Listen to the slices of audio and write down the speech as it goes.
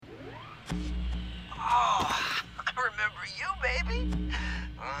for you, baby.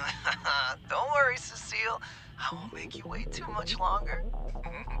 Don't worry, Cecile. I won't make you wait too much longer.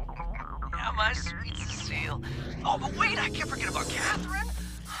 Yeah, my sweet Cecile. Oh, but wait, I can't forget about Catherine.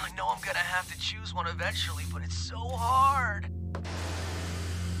 I know I'm gonna have to choose one eventually, but it's so hard.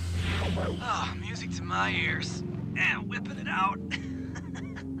 Oh, music to my ears. And whipping it out.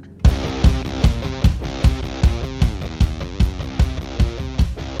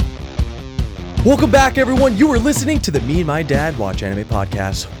 Welcome back, everyone. You are listening to the Me and My Dad Watch Anime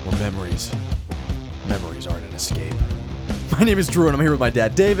podcast, where memories aren't an escape. My name is Drew, and I'm here with my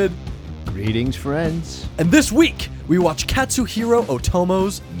dad, David. Greetings, friends. And this week, we watch Katsuhiro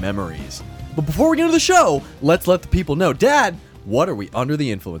Otomo's Memories. But before we get into the show, let's let the people know. Dad, what are we under the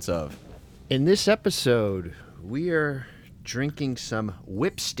influence of? In this episode, we are drinking some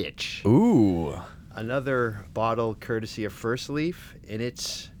Whipstitch. Ooh. Another bottle courtesy of First Leaf, and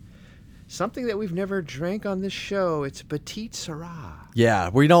it's something that we've never drank on this show. It's a Petite Syrah. Yeah,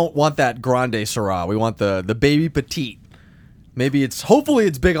 we don't want that Grande Syrah. We want the baby Petite. Maybe hopefully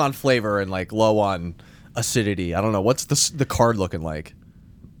it's big on flavor and like low on acidity. I don't know. What's the card looking like?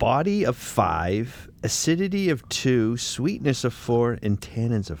 Body of 5, acidity of 2, sweetness of 4, and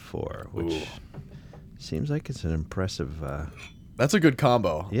tannins of 4, which seems like it's an impressive... That's a good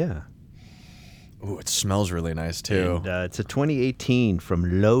combo. Yeah. Ooh, it smells really nice too. And, it's a 2018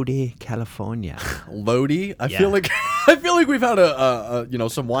 from Lodi, California. Lodi? I Yeah. feel like we've had a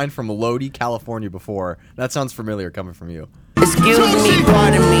some wine from Lodi, California before. That sounds familiar coming from you. Excuse me,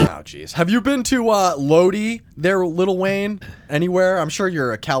 pardon me. Oh, jeez. Have you been to Lodi there, Little Wayne? Anywhere? I'm sure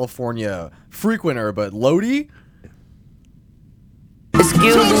you're a California frequenter, but Lodi?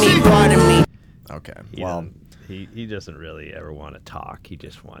 Excuse me, pardon me. Okay, Well, he doesn't really ever want to talk. He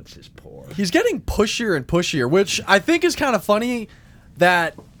just wants his pour. he's getting pushier and pushier, which I think is kind of funny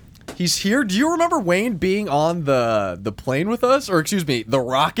that he's here. Do you remember Wayne being on the plane with us? Or excuse me, the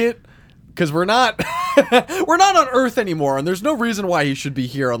rocket? Because we're not on Earth anymore, and there's no reason why he should be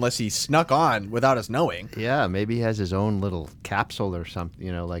here unless he snuck on without us knowing. Yeah, maybe he has his own little capsule or something,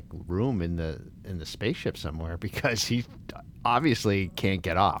 like room in the spaceship somewhere, because he obviously can't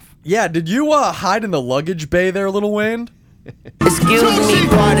get off. Yeah, did you hide in the luggage bay there, Little Wayne? Excuse me,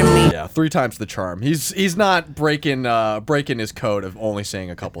 pardon me. Yeah, 3 times the charm. He's not breaking his code of only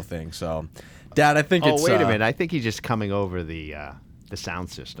saying a couple things. So, Dad, I think it's... Oh, wait a minute. I think he's just coming over the sound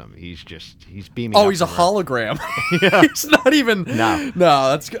system. He's beaming up. Oh, he's a from Earth. hologram. He's not even... No.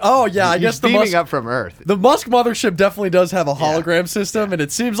 that's... Oh, yeah, I guess He's the beaming up from Earth. The Musk mothership definitely does have a hologram system, and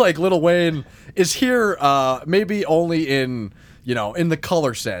it seems like Little Wayne is here maybe only in the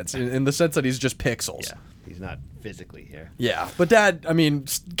color sense, in the sense that he's just pixels. Yeah, he's not physically here. Yeah, but Dad, I mean,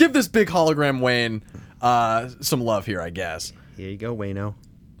 give this big hologram Wayne some love here, I guess. Here you go, Wayno.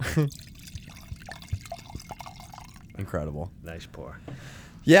 Incredible. Nice pour.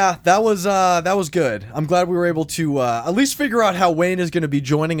 Yeah, that was good. I'm glad we were able to at least figure out how Wayne is going to be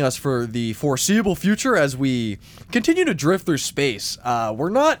joining us for the foreseeable future as we continue to drift through space. We're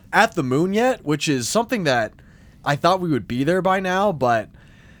not at the moon yet, which is something that I thought we would be there by now, but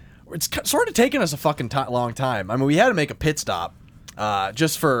it's sort of taken us a fucking long time. I mean, we had to make a pit stop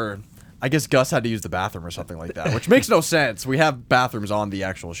just for... I guess Gus had to use the bathroom or something like that, which makes no sense. We have bathrooms on the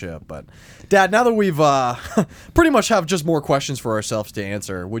actual ship. But, Dad, now that we've pretty much have just more questions for ourselves to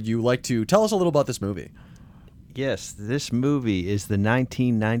answer, would you like to tell us a little about this movie? Yes, this movie is the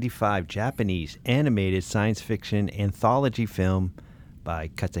 1995 Japanese animated science fiction anthology film by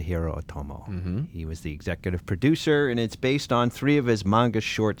Katsuhiro Otomo. Mm-hmm. He was the executive producer, and it's based on 3 of his manga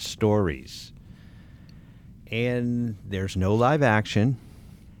short stories. And there's no live action.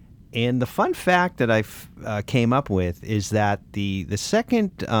 And the fun fact that I came up with is that the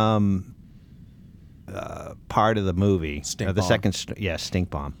second part of the movie, Stink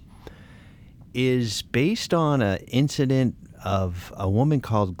Bomb, is based on an incident of a woman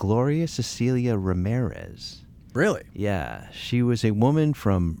called Gloria Cecilia Ramirez. Really? Yeah, she was a woman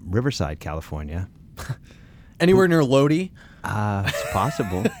from Riverside, California. Anywhere near Lodi? It's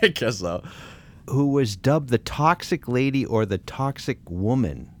possible. I guess so. Who was dubbed the Toxic Lady or the Toxic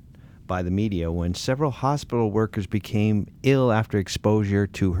Woman by the media when several hospital workers became ill after exposure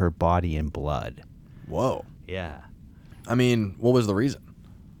to her body and blood. Whoa. Yeah. I mean, what was the reason?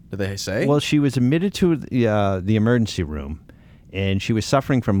 Did they say? Well, she was admitted to the emergency room, and she was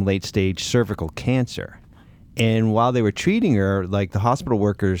suffering from late-stage cervical cancer. And while they were treating her, like the hospital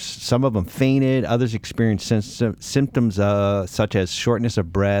workers, some of them fainted, others experienced symptoms such as shortness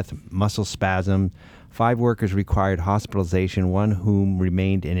of breath, muscle spasm. 5 workers required hospitalization, one whom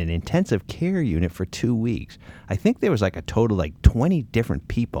remained in an intensive care unit for 2 weeks. I think there was like a total like 20 different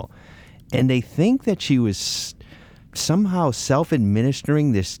people. And they think that she was somehow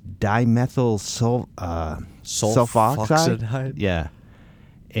self-administering this dimethyl sulfoxide. Yeah,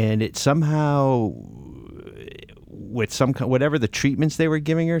 and it somehow, with whatever the treatments they were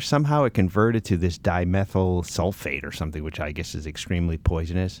giving her, somehow it converted to this dimethyl sulfate or something, which I guess is extremely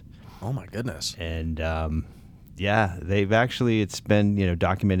poisonous. Oh my goodness. And yeah, it's been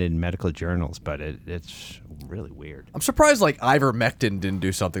documented in medical journals, but it's really weird. I'm surprised like ivermectin didn't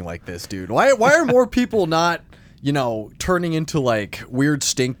do something like this, dude. Why are more people not, turning into like weird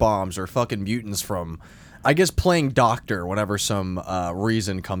stink bombs or fucking mutants from, I guess, playing doctor whenever some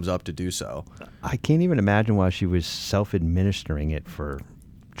reason comes up to do so? I can't even imagine why she was self-administering it for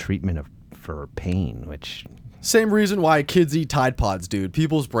treatment for pain, which... Same reason why kids eat Tide Pods, dude.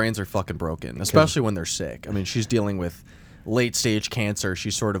 People's brains are fucking broken, especially when they're sick. I mean, she's dealing with late-stage cancer.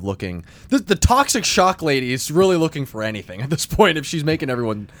 She's sort of looking... The toxic shock lady is really looking for anything at this point if she's making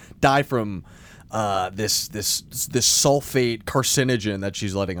everyone die from this sulfate carcinogen that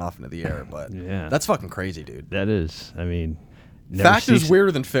she's letting off into the air. But yeah, that's fucking crazy, dude. That is. I mean... Fact is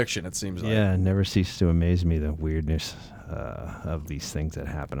weirder than fiction, it seems like. Yeah, never ceases to amaze me, the weirdness of these things that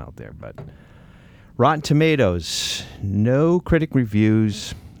happen out there. But Rotten Tomatoes, no critic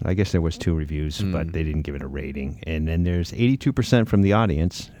reviews. I guess there was 2 reviews, but they didn't give it a rating. And then there's 82% from the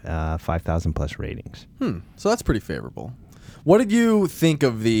audience, 5,000 plus ratings. So that's pretty favorable. What did you think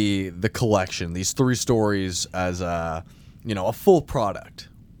of the collection, these 3 stories as a full product?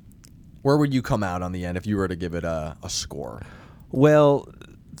 Where would you come out on the end if you were to give it a score? Well,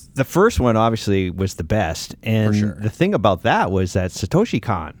 the first one obviously was the best, and the thing about that was that Satoshi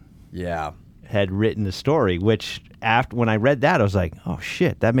Kon had written the story, which when I read that, I was like, oh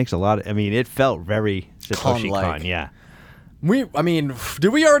shit, that makes a lot of... I mean, it felt very Satoshi Kon, yeah.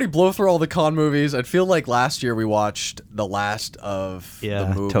 Did we already blow through all the Kon movies? I feel like last year we watched the last of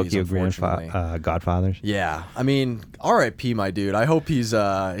the movies, Tokyo Godfathers. Yeah. I mean, R.I.P. my dude. I hope he's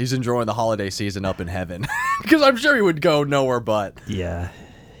enjoying the holiday season up in heaven. Because I'm sure he would go nowhere but. Yeah.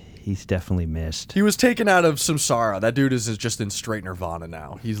 He's definitely missed. He was taken out of samsara. That dude is just in straight nirvana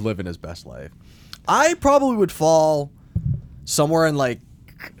now. He's living his best life. I probably would fall somewhere in like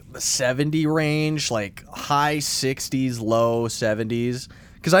the 70 range, like high 60s, low 70s,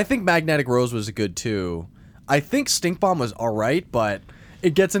 because I think Magnetic Rose was good too. I think Stink Bomb was all right, but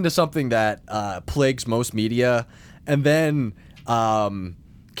it gets into something that plagues most media. And then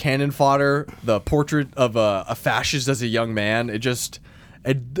Cannon Fodder, the portrait of a fascist as a young man,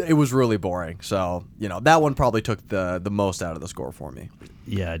 it was really boring. So that one probably took the most out of the score for me.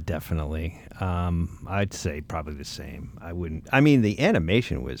 Yeah, definitely. I'd say probably the same. The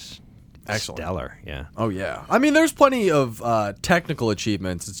animation was excellent. Stellar. Yeah. Oh yeah. I mean, there's plenty of technical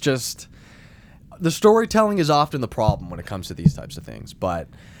achievements. It's just the storytelling is often the problem when it comes to these types of things. But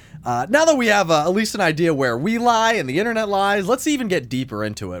now that we have at least an idea where we lie and the internet lies, let's even get deeper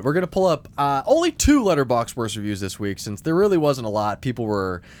into it. We're going to pull up only 2 Letterboxd Worst Reviews this week, since there really wasn't a lot. People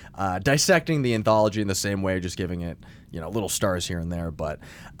were dissecting the anthology in the same way, just giving it little stars here and there. But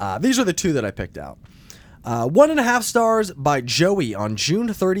these are the 2 that I picked out. 1.5 stars by Joey on June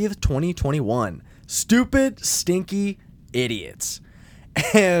 30th, 2021. Stupid, stinky idiots.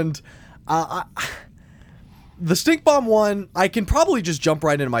 And the Stink Bomb one, I can probably just jump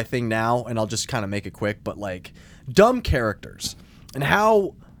right into my thing now, and I'll just kind of make it quick, but like dumb characters and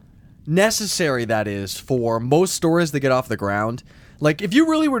how necessary that is for most stories to get off the ground. Like, if you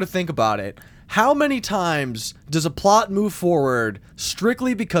really were to think about it, how many times does a plot move forward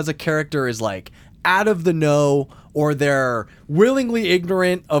strictly because a character is like out of the know, or they're willingly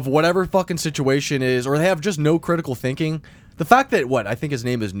ignorant of whatever fucking situation is, or they have just no critical thinking? The fact that, I think his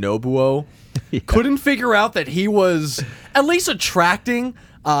name is Nobuo, couldn't figure out that he was at least attracting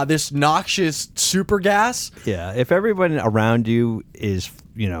this noxious super gas. Yeah, if everyone around you is,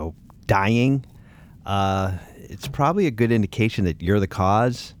 dying, it's probably a good indication that you're the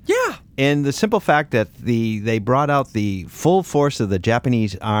cause. Yeah. And the simple fact that they brought out the full force of the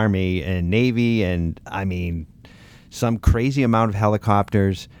Japanese Army and Navy and, some crazy amount of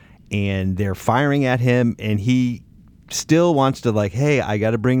helicopters, and they're firing at him, and he still wants to hey, I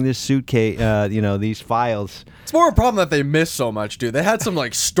got to bring this suitcase, these files. It's more a problem that they missed so much, dude. They had some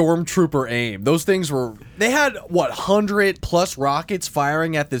stormtrooper aim. Those things they had 100 plus rockets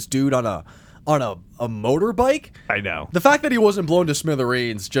firing at this dude on a motorbike. I know. The fact that he wasn't blown to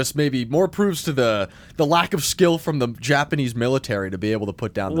smithereens just maybe more proves to the lack of skill from the Japanese military to be able to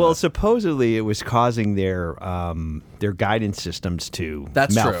put down. Well, supposedly it was causing their guidance systems to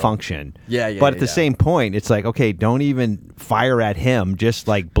malfunction. True. Yeah. But at the same point, it's like, okay, don't even fire at him. Just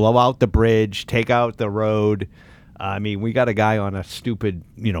blow out the bridge, take out the road. We got a guy on a stupid,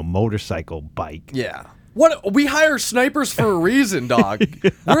 motorcycle bike. Yeah. What? We hire snipers for a reason, dog.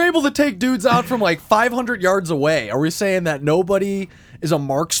 We're able to take dudes out from like 500 yards away. Are we saying that nobody is a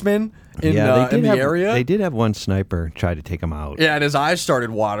marksman in the area? They did have one sniper try to take him out. Yeah, and his eyes started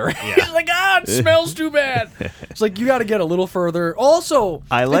watering. He's like, it smells too bad. It's like, you got to get a little further. Also,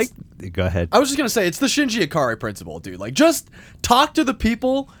 Go ahead. I was just going to say, it's the Shinji Ikari principle, dude. Like, just talk to the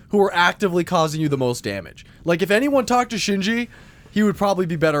people who are actively causing you the most damage. Like, if anyone talked to Shinji, he would probably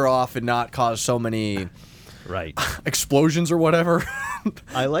be better off and not cause so many explosions or whatever.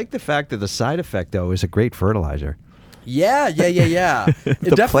 I like the fact that the side effect, though, is a great fertilizer. Yeah.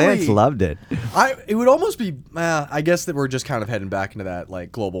 The plants loved it. It would almost be, I guess that we're just kind of heading back into that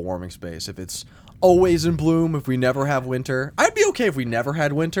like global warming space. If it's always in bloom, if we never have winter, I'd be okay if we never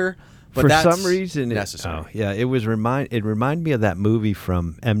had winter. But for that's some reason, necessary. It reminded me of that movie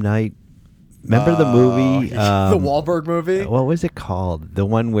from M. Night. Remember the movie? The Wahlberg movie? What was it called? The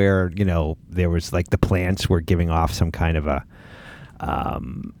one where, there was like the plants were giving off some kind of a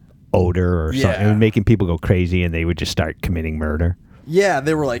odor or something. It was making people go crazy and they would just start committing murder. Yeah,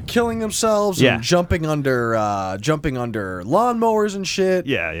 they were like killing themselves and jumping under lawnmowers and shit.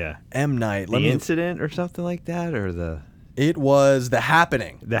 Yeah. M. Night. The Incident or something like that? Or It was The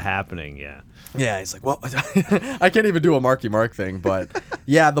Happening. The Happening, yeah. Yeah, he's like, well, I can't even do a Marky Mark thing, but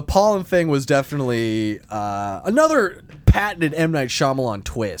yeah, the pollen thing was definitely another patented M. Night Shyamalan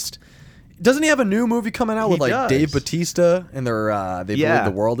twist. Doesn't he have a new movie coming out with like Dave Bautista and they believe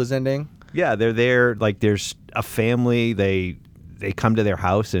the world is ending? Yeah, they're there. Like, there's a family. They come to their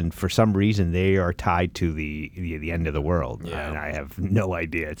house, and for some reason, they are tied to the end of the world. Yeah. And I have no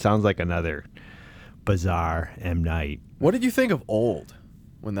idea. It sounds like another bizarre M. Night. What did you think of Old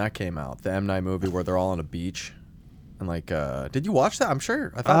when that came out? The M. Night movie where they're all on a beach. And like, did you watch that? I'm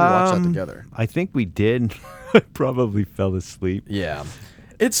sure. I thought we watched that together. I think we did. I probably fell asleep. Yeah.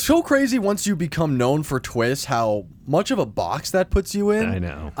 It's so crazy once you become known for twists how much of a box that puts you in. I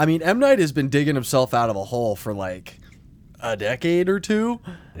know. I mean, M. Night has been digging himself out of a hole for like a decade or two.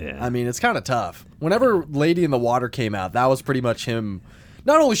 Yeah. I mean, it's kind of tough. Whenever Lady in the Water came out, that was pretty much him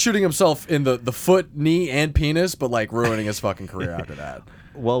not only shooting himself in the foot, knee, and penis, but like ruining his fucking career after that.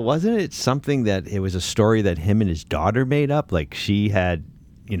 Well, wasn't it something that it was a story that him and his daughter made up? Like, she had,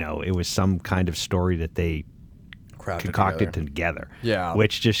 it was some kind of story that they concocted together. Yeah.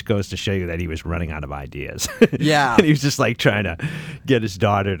 Which just goes to show you that he was running out of ideas. Yeah. And he was just like trying to get his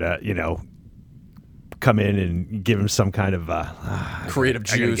daughter to, come in and give him some kind of creative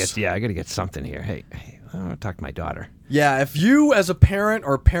juice. I got to get something here. Hey, I want to talk to my daughter. Yeah, if you as a parent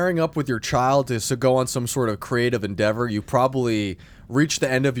are pairing up with your child to go on some sort of creative endeavor, you probably reach the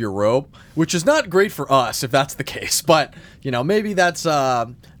end of your rope, which is not great for us if that's the case. But maybe that's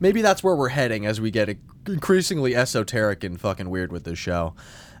where we're heading as we get increasingly esoteric and fucking weird with this show.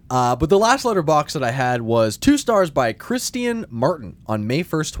 But the last letterbox that I had was 2 stars by Christian Martin on May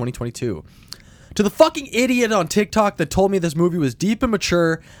 1st, 2022. To the fucking idiot on TikTok that told me this movie was deep and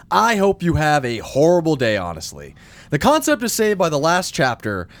mature, I hope you have a horrible day, honestly. The concept is saved by the last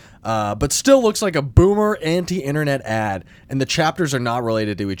chapter, but still looks like a boomer anti-internet ad, and the chapters are not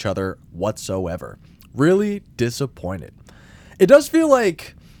related to each other whatsoever. Really disappointed. It does feel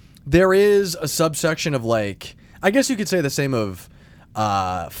like there is a subsection of like, I guess you could say the same of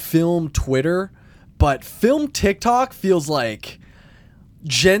film Twitter, but film TikTok feels like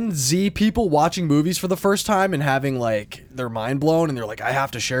Gen Z people watching movies for the first time and having like their mind blown, and they're like, I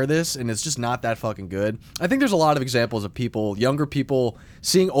have to share this, and it's just not that fucking good. I think there's a lot of examples of people, younger people,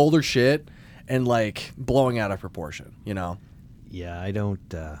 seeing older shit and like blowing out of proportion, Yeah, I don't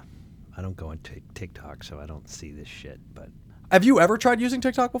go on TikTok, so I don't see this shit. But have you ever tried using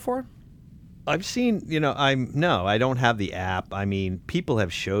TikTok before? I've seen, I don't have the app. I mean, people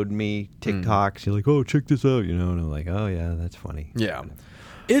have showed me TikToks. You're like, oh, check this out, and I'm like, oh yeah, that's funny. Yeah.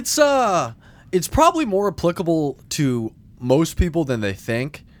 It's probably more applicable to most people than they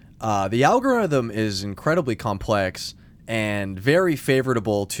think. The algorithm is incredibly complex and very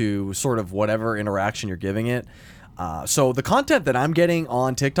favorable to sort of whatever interaction you're giving it. So the content that I'm getting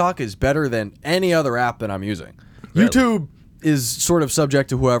on TikTok is better than any other app that I'm using. Really? YouTube is sort of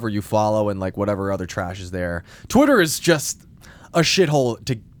subject to whoever you follow and like whatever other trash is there. Twitter is just a shithole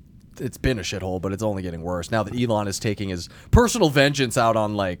it's been a shithole, but it's only getting worse now that Elon is taking his personal vengeance out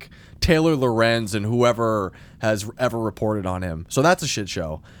on like Taylor Lorenz and whoever has ever reported on him. So that's a shit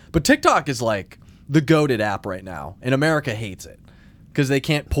show. But TikTok is like the goated app right now, and America hates it because they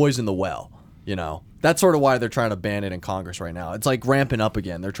can't poison the well, That's sort of why they're trying to ban it in Congress right now. It's like ramping up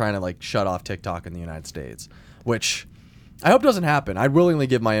again. They're trying to like shut off TikTok in the United States, which I hope doesn't happen. I'd willingly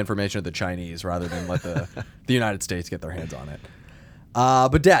give my information to the Chinese rather than let the United States get their hands on it.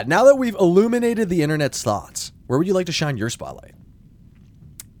 But Dad, now that we've illuminated the internet's thoughts, where would you like to shine your spotlight?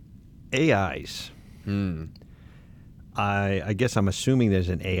 AIs. I guess I'm assuming there's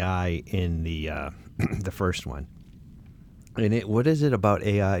an AI in the the first one. And what is it about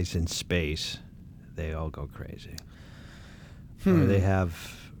AIs in space? They all go crazy. Or they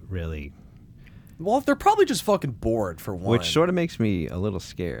have really... Well, they're probably just fucking bored, for one. Which sort of makes me a little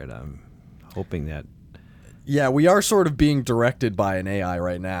scared. I'm hoping that... Yeah, we are sort of being directed by an AI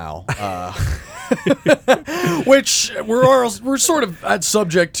right now. Which we're sort of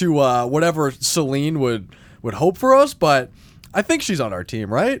subject to whatever Celine would hope for us, but I think she's on our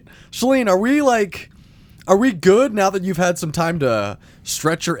team, right? Celine, are we good now that you've had some time to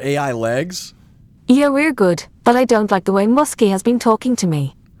stretch your AI legs? Yeah, we're good, but I don't like the way Muskie has been talking to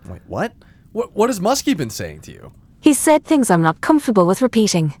me. Wait, what? What has Muskie been saying to you? He said things I'm not comfortable with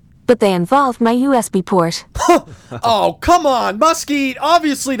repeating, but they involve my USB port. Oh, come on, Muskie.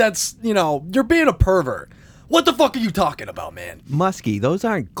 Obviously that's, you're being a pervert. What the fuck are you talking about, man? Muskie, those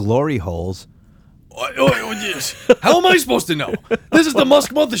aren't glory holes. How am I supposed to know? This is the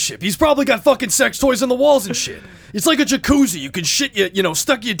Musk mothership. He's probably got fucking sex toys on the walls and shit. It's like a jacuzzi. You can shit,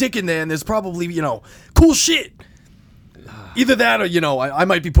 stuck your dick in there, and there's probably, cool shit. Either that or, I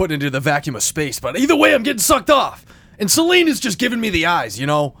might be put into the vacuum of space, but either way, I'm getting sucked off. And Celine is just giving me the eyes,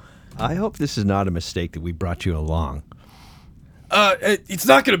 I hope this is not a mistake that we brought you along. It's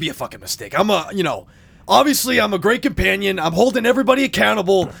not going to be a fucking mistake. Obviously, I'm a great companion. I'm holding everybody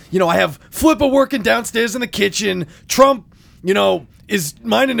accountable. I have Flipper working downstairs in the kitchen. Trump, is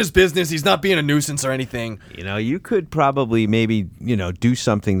minding his business. He's not being a nuisance or anything. You could probably maybe, do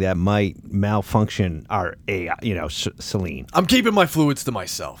something that might malfunction our AI, Celine. I'm keeping my fluids to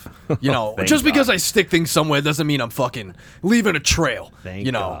myself. Thank Just because God. I stick things somewhere doesn't mean I'm fucking leaving a trail.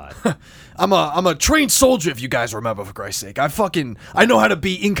 Thank God. I'm a trained soldier, if you guys remember, for Christ's sake. I know how to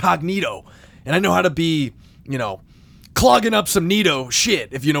be incognito. And I know how to be, clogging up some Nito shit,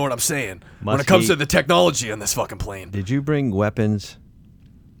 if you know what I'm saying, when it comes to the technology on this fucking plane. Did you bring weapons?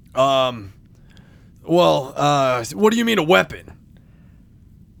 Well, what do you mean a weapon?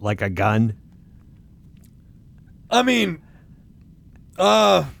 Like a gun? I mean,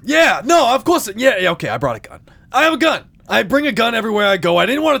 yeah, no, of course, yeah, okay, I brought a gun. I have a gun. I bring a gun everywhere I go. I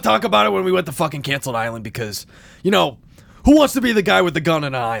didn't want to talk about it when we went to fucking Canceled Island because, who wants to be the guy with the gun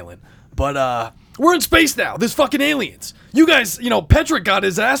on an island? But, we're in space now. There's fucking aliens. You guys, Petrick got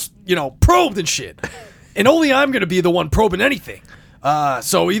his ass, probed and shit. And only I'm going to be the one probing anything.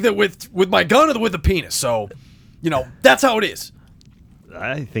 So either with my gun or with the penis. So, that's how it is.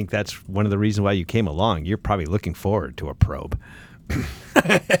 I think that's one of the reasons why you came along. You're probably looking forward to a probe.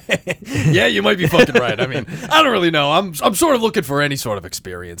 Yeah, you might be fucking right. I mean, I don't really know. I'm sort of looking for any sort of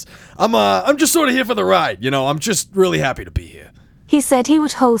experience. I'm just sort of here for the ride. I'm just really happy to be here. He said he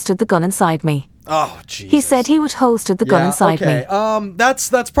would holster the gun inside me. Oh, Jesus. He said he would holster the gun inside me.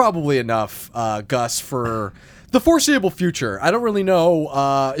 That's probably enough, Gus, for the foreseeable future. I don't really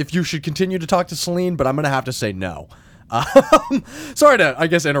know if you should continue to talk to Celine, but I'm going to have to say no. Sorry to, I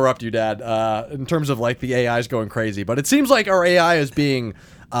guess, interrupt you, Dad, in terms of, the AI's going crazy. But it seems like our AI is being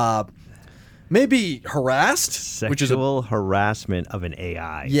maybe harassed. Sexual harassment of an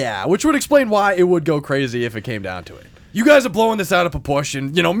AI. Yeah, which would explain why it would go crazy if it came down to it. You guys are blowing this out of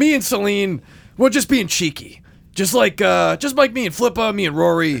proportion. Me and Celine, we're just being cheeky. Just like me and Flippa, me and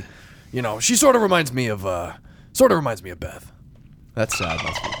Rory. She sort of reminds me of Beth. That's sad.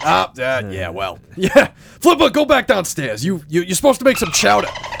 Yeah, well. Yeah. Flippa, go back downstairs. You're supposed to make some chowder.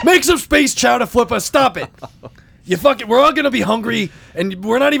 Make some space chowder, Flippa. Stop it. We're all going to be hungry, and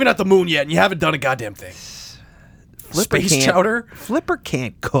we're not even at the moon yet, and you haven't done a goddamn thing. Space chowder? Flipper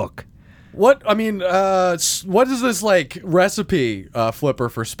can't cook. What? I mean, what is this, recipe, Flipper,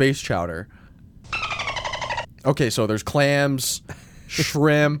 for space chowder? Okay, so there's clams,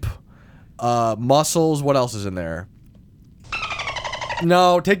 shrimp, mussels. What else is in there?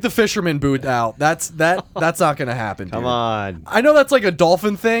 No, take the fisherman boot out. That's not gonna happen, dude. Come on. I know that's like a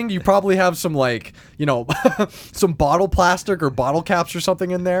dolphin thing. You probably have some some bottle plastic or bottle caps or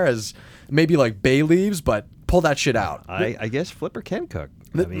something in there as maybe bay leaves, but pull that shit out. I guess Flipper can cook.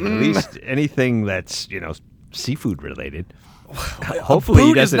 I mean, at least anything that's, seafood related. Hopefully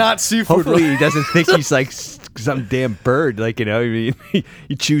he doesn't. Not seafood. Hopefully he doesn't think he's like some damn bird. He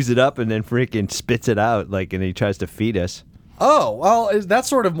chews it up and then freaking spits it out. And he tries to feed us. Oh, well, that's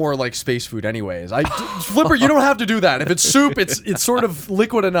sort of more like space food anyways. Flipper, you don't have to do that. If it's soup, it's sort of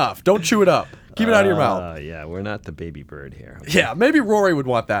liquid enough. Don't chew it up. Keep it out of your mouth. Yeah, we're not the baby bird here. Yeah, maybe Rory would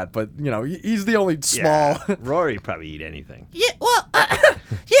want that, but, he's the only small... Yeah, Rory would probably eat anything. Yeah, well,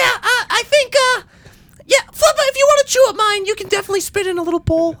 I think, Yeah, Flubba, if you want to chew up mine, you can definitely spit in a little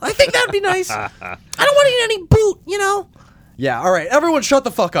bowl. I think that would be nice. I don't want to eat any boot, you know? Yeah, all right. Everyone shut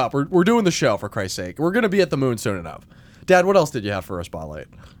the fuck up. We're doing the show, for Christ's sake. We're going to be at the moon soon enough. Dad, what else did you have for a spotlight?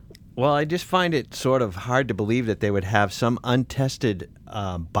 Well, I just find it sort of hard to believe that they would have some untested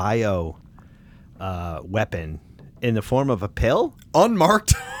bio weapon in the form of a pill.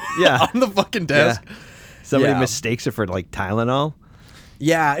 Unmarked? Yeah. On the fucking desk? Yeah. Somebody Yeah. mistakes it for, like, Tylenol.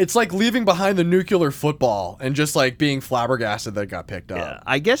 Yeah, it's like leaving behind the nuclear football and just like being flabbergasted that it got picked up.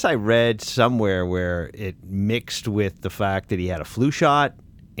 I guess I read somewhere where it mixed with the fact that he had a flu shot,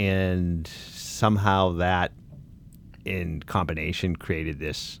 and somehow that in combination created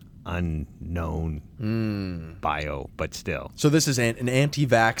this unknown bio, but still. So this is an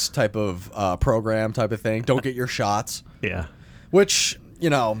anti-vax type of program type of thing. Don't get your shots. Yeah. Which,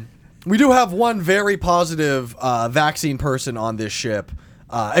 you know, we do have one very positive vaccine person on this ship,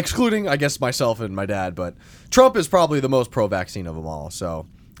 excluding, I guess, myself and my dad. But Trump is probably the most pro-vaccine of them all. So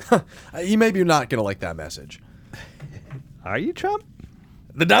he may be not going to like that message. Are you Trump?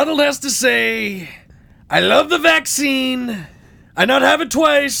 The Donald has to say, I love the vaccine. I not have it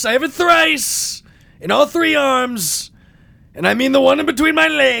twice. I have it thrice. In all three arms. And I mean the one in between my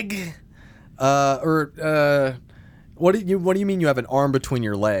leg. What do you mean you have an arm between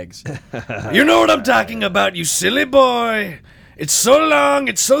your legs? You know what I'm talking about, you silly boy. It's so long,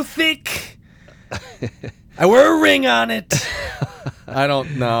 it's so thick. I wear a ring on it. I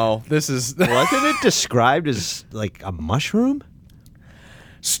don't know. This is Wasn't it described as like a mushroom?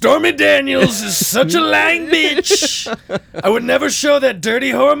 Stormy Daniels is such a lying bitch. I would never show that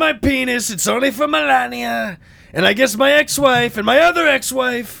dirty whore my penis. It's only for Melania. And I guess my ex-wife and my other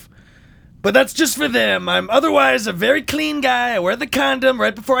ex-wife. But that's just for them. I'm otherwise a very clean guy. I wear the condom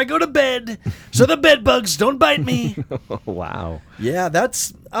right before I go to bed, so the bed bugs don't bite me. Wow. Yeah,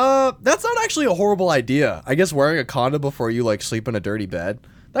 that's not actually a horrible idea. I guess wearing a condom before you like sleep in a dirty bed,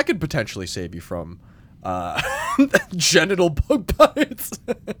 that could potentially save you from genital bug bites.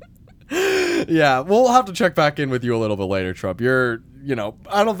 Yeah, we'll have to check back in with you a little bit later, Trump. I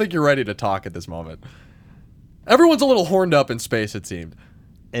don't think you're ready to talk at this moment. Everyone's a little horned up in space, it seemed.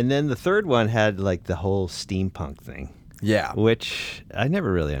 And then the third one had like the whole steampunk thing. Yeah. Which I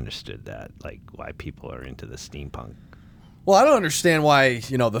never really understood that, like why people are into the steampunk. Well, I don't understand why,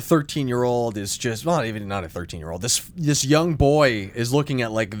 the 13-year-old is just, not a 13-year-old. This young boy is looking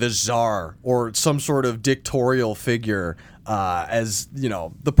at like the czar or some sort of dictatorial figure as,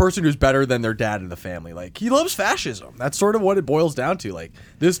 the person who's better than their dad in the family. Like, he loves fascism. That's sort of what it boils down to. Like,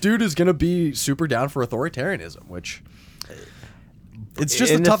 this dude is going to be super down for authoritarianism, which it's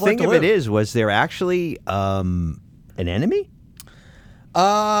just and a tough the life thing to of live. it is, was there actually an enemy?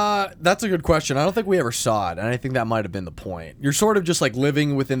 That's a good question. I don't think we ever saw it, and I think that might have been the point. You're sort of just like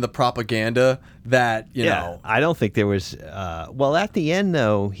living within the propaganda that, you know. I don't think there was. Well, at the end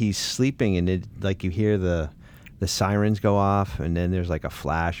though, he's sleeping, and you hear the sirens go off, and then there's like a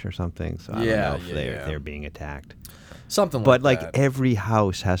flash or something. So I don't know if they're being attacked. Something But like like that. every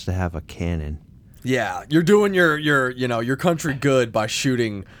house has to have a cannon. Yeah, you're doing your country good by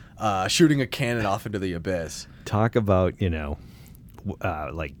shooting a cannon off into the abyss. Talk about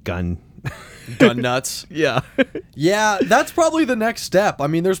like gun Nuts. Yeah. Yeah, that's probably the next step. I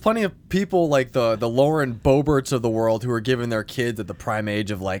mean, there's plenty of people like the Lauren Boeberts of the world who are giving their kids at the prime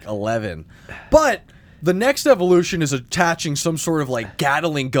age of like 11. But the next evolution is attaching some sort of like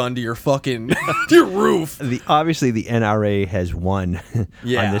Gatling gun to your fucking to your roof. Obviously the NRA has won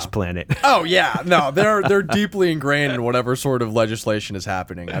Yeah. on this planet. Oh yeah, no, they're deeply ingrained in whatever sort of legislation is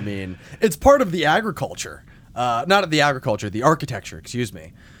happening. I mean, it's part of the agriculture, not of the agriculture, the architecture. Excuse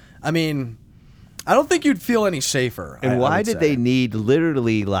me. I mean, I don't think you'd feel any safer. And why did they need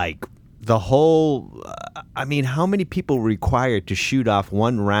literally like the whole? I mean, how many people were required to shoot off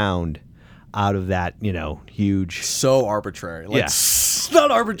one round out of that? Huge. So arbitrary. Like, Yeah. Not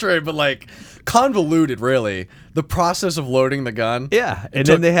arbitrary, but like convoluted. Really, the process of loading the gun. Yeah, and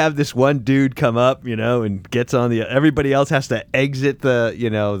then they have this one dude come up, and gets on the. Everybody else has to exit the,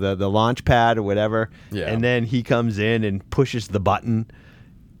 the launch pad or whatever. Yeah. And then he comes in and pushes the button.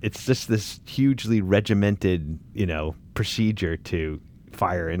 It's just this hugely regimented, procedure to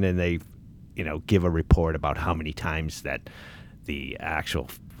fire, and then they, give a report about how many times that the actual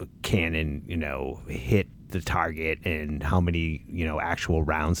cannon, hit the target and how many, actual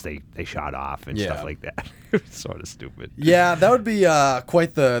rounds they shot off and stuff like that. It's sort of stupid. Yeah, that would be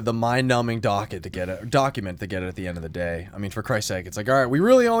quite the mind-numbing document to get at the end of the day. I mean, for Christ's sake, it's like, all right, we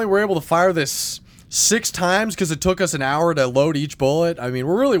really only were able to fire this 6 times because it took us an hour to load each bullet. I mean,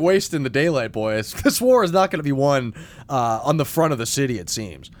 we're really wasting the daylight, boys. This war is not going to be won on the front of the city, it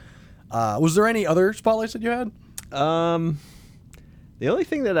seems. Was there any other spotlights that you had? The only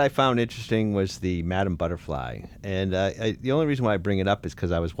thing that I found interesting was the Madame Butterfly, and the only reason why I bring it up is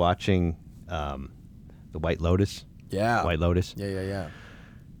because I was watching the White Lotus. Yeah. White Lotus. Yeah.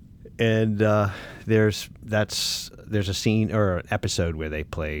 And there's a scene or an episode where they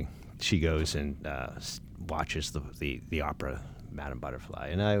play. She goes and watches the opera Madame Butterfly,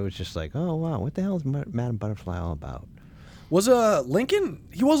 and I was just like, oh wow, what the hell is Madame Butterfly all about? Was Lincoln?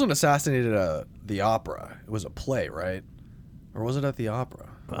 He wasn't assassinated at the opera. It was a play, right? Or was it at the opera?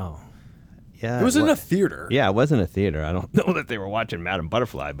 Oh, yeah. It was in a theater. Yeah, it wasn't a theater. I don't know that they were watching Madame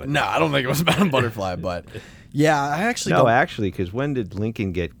Butterfly, but No, I don't think it was Madame Butterfly, but yeah, I actually no, don't. actually, because when did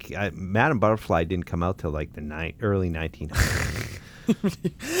Lincoln get Madame Butterfly? Didn't come out till like the early 1900s.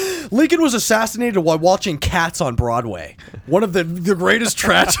 Lincoln was assassinated while watching Cats on Broadway. One of the greatest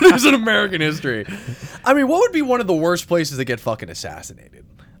tragedies in American history. I mean, what would be one of the worst places to get fucking assassinated?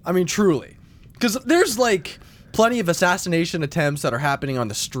 I mean, truly. Because there's like plenty of assassination attempts that are happening on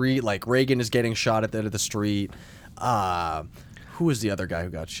the street. Like Reagan is getting shot at the end of the street. Who was the other guy who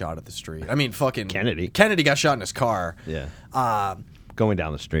got shot at the street? I mean, fucking Kennedy. Kennedy got shot in his car. Yeah. Going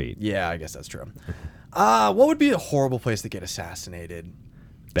down the street. Yeah, I guess that's true. What would be a horrible place to get assassinated?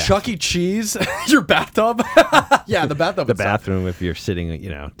 Chuck E. Cheese? Your bathtub? Yeah, the bathtub. The bathroom if you're sitting,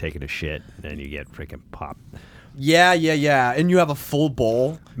 taking a shit, and you get freaking popped. Yeah. And you have a full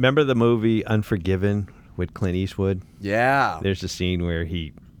bowl. Remember the movie Unforgiven with Clint Eastwood? Yeah. There's a scene where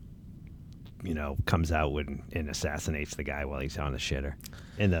he, comes out and assassinates the guy while he's on the shitter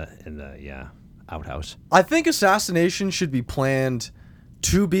in the outhouse. I think assassination should be planned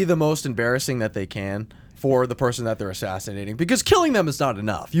to be the most embarrassing that they can for the person that they're assassinating, because killing them is not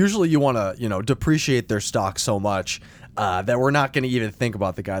enough. Usually you want to, depreciate their stock so much that we're not going to even think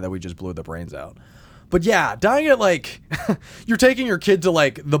about the guy that we just blew the brains out. But yeah, dying at like, you're taking your kid to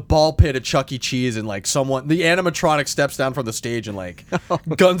like the ball pit at Chuck E. Cheese and like the animatronic steps down from the stage and like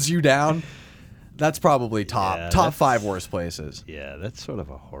guns you down. That's probably top 5 worst places. Yeah, that's sort of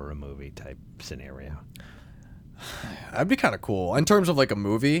a horror movie type scenario. That'd be kind of cool. In terms of like a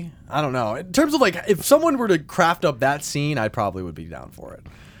movie, I don't know. In terms of like, if someone were to craft up that scene, I probably would be down for it.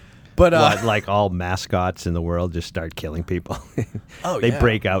 But like all mascots in the world just start killing people. They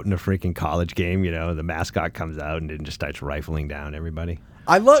break out in a freaking college game. The mascot comes out and then just starts rifling down everybody.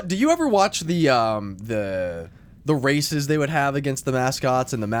 Do you ever watch the races they would have against the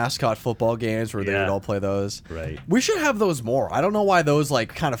mascots and the mascot football games where they would all play those? Right. We should have those more. I don't know why those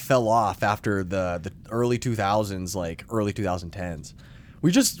like kind of fell off after the early 2000s, like early 2010s.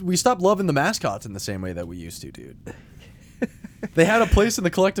 We stopped loving the mascots in the same way that we used to, dude. They had a place in the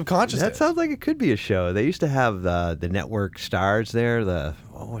collective consciousness. That sounds like it could be a show. They used to have the network stars there.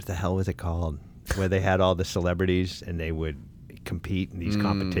 What the hell was it called? Where they had all the celebrities and they would compete in these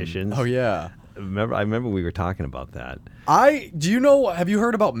competitions. Oh yeah. I remember we were talking about that. Have you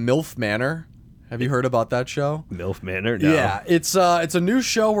heard about MILF Manor? Have you heard about that show? MILF Manor? No. Yeah, it's a new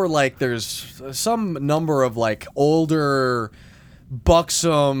show where like there's some number of like older,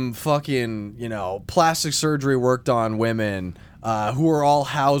 buxom, fucking plastic surgery worked on women who are all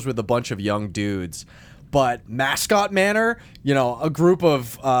housed with a bunch of young dudes. But Mascot Manor, a group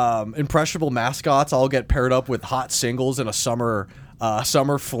of impressionable mascots all get paired up with hot singles in a summer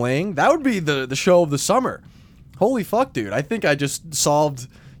fling. That would be the show of the summer. Holy fuck, dude. I think I just solved,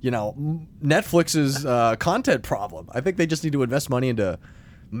 Netflix's content problem. I think they just need to invest money into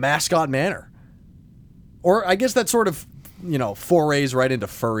Mascot Manor. Or I guess that sort of, forays right into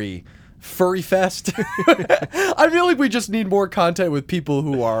furry fest. I feel like we just need more content with people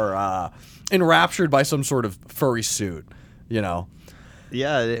who are enraptured by some sort of furry suit,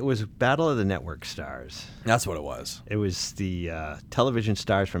 Yeah, it was Battle of the Network Stars. That's what it was. It was the television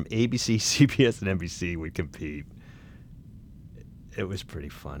stars from ABC, CBS, and NBC would compete. It was pretty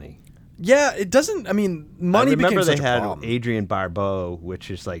funny. Yeah, it doesn't. I mean, money became such a problem. I remember they had Adrienne Barbeau,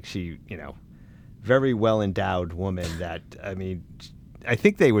 which is like very well endowed woman. That I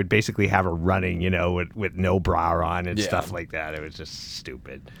think they would basically have her running, with no bra on and stuff like that. It was just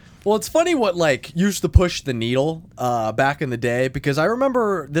stupid. Well, it's funny what used to push the needle back in the day, because I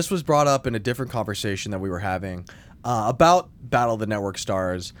remember this was brought up in a different conversation that we were having about Battle of the Network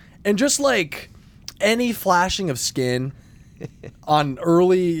Stars, and just any flashing of skin on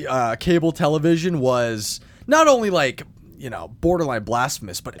early cable television was not only borderline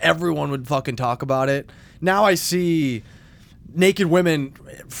blasphemous, but everyone would fucking talk about it. Now I see naked women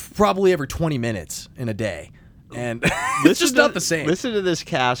probably every 20 minutes in a day. And it's just not the same. Listen to this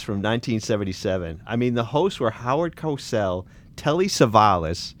cast from 1977. I mean, the hosts were Howard Cosell, Telly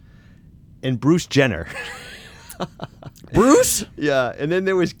Savalas, and Bruce Jenner. Bruce? Yeah, and then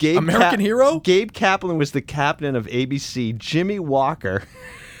there was Gabe American Hero? Gabe Kaplan was the captain of ABC. Jimmy Walker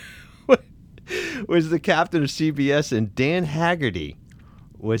was the captain of CBS, and Dan Haggerty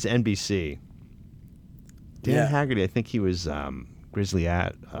was NBC. Dan Yeah. Haggerty, I think he was Grizzly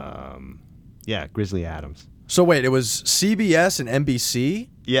Adams. So wait, it was CBS and NBC?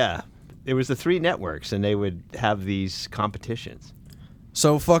 Yeah, it was the three networks, and they would have these competitions.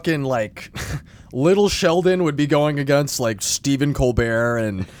 So fucking like Little Sheldon would be going against like Stephen Colbert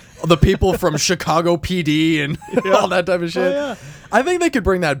and the people from Chicago PD and all that type of shit. yeah. I think they could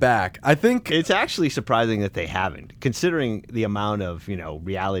bring that back. I think It's actually surprising that they haven't, considering the amount of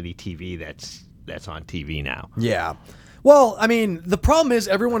reality TV that's on TV now. yeah. Well, I mean, the problem is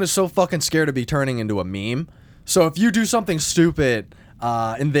everyone is so fucking scared to be turning into a meme. So if you do something stupid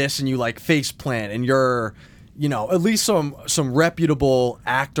in this and you like face plant and you're at least some reputable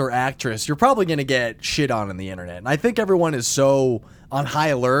actor, actress, you're probably going to get shit on the internet. And I think everyone is so on high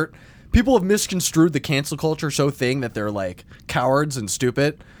alert. People have misconstrued the cancel culture so thing that they're like cowards and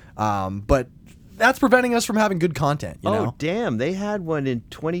stupid. But that's preventing us from having good content, you know? Oh, damn. They had one in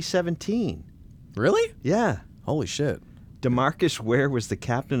 2017. Really? Yeah. Holy shit. DeMarcus Ware was the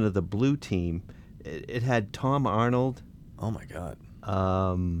captain of the blue team. It had Tom Arnold. Oh my God.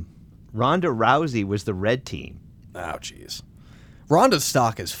 Ronda Rousey was the red team. Oh, jeez. Ronda's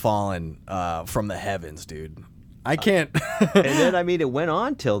stock has fallen from the heavens, dude. I can't. And then, it went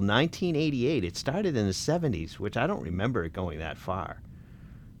on till 1988. It started in the 70s, which I don't remember it going that far.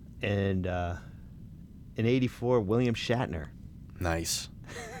 And in 84, William Shatner. Nice.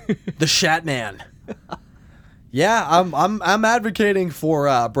 The Shatman. Yeah, I'm advocating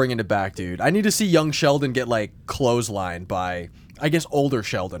for bringing it back, dude. I need to see young Sheldon get like clotheslined by, I guess, older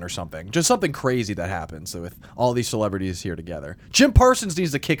Sheldon or something. Just something crazy that happens with all these celebrities here together. Jim Parsons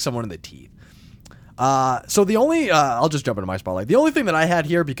needs to kick someone in the teeth. So the only, I'll just jump into my spotlight. The only thing that I had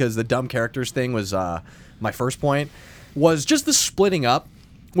here, because the dumb characters thing was my first point, was just the splitting up,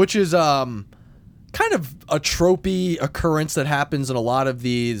 which is kind of a tropey occurrence that happens in a lot of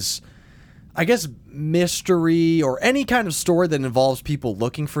these, I guess, mystery or any kind of story that involves people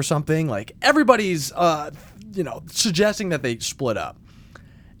looking for something. Like everybody's, suggesting that they split up.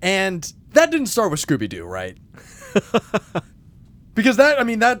 And that didn't start with Scooby-Doo, right? Because that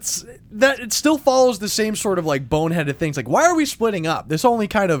it still follows the same sort of like boneheaded things. Like, why are we splitting up? This only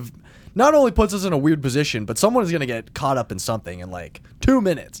kind of not only puts us in a weird position, but someone is going to get caught up in something in like 2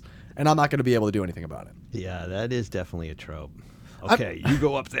 minutes, and I'm not going to be able to do anything about it. Yeah, that is definitely a trope. Okay, you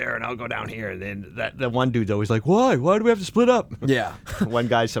go up there and I'll go down here. And then that one dude's always like, why? Why do we have to split up? Yeah. One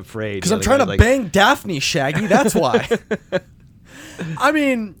guy's afraid. Because I'm trying to bang Daphne, Shaggy. That's why.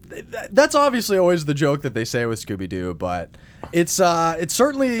 That's obviously always the joke that they say with Scooby-Doo, but it's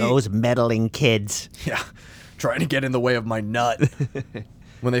certainly... Those meddling kids. Yeah, trying to get in the way of my nut.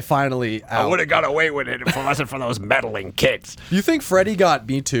 When they finally I would have got away with it if it wasn't for those meddling kids. You think Freddy got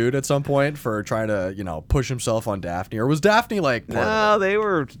Me Too'd at some point for trying to, push himself on Daphne? Or was Daphne like... No, they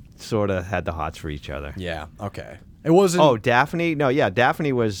were sort of had the hots for each other. Yeah, okay. It wasn't... Oh, Daphne? No, yeah,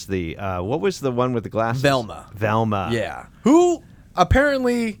 Daphne was the... what was the one with the glasses? Velma. Yeah. Who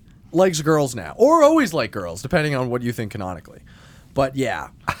apparently likes girls now. Or always like girls, depending on what you think canonically. But yeah.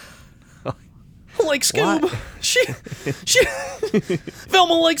 Like Scoob. What? She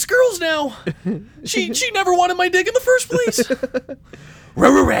Velma likes girls now. She never wanted my dick in the first place.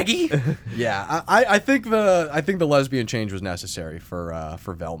 Raggy. Yeah, I think the lesbian change was necessary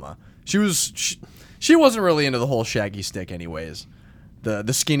for Velma. She wasn't really into the whole Shaggy stick anyways.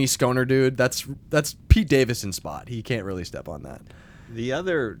 The skinny Sconer dude, that's Pete Davidson's spot. He can't really step on that. The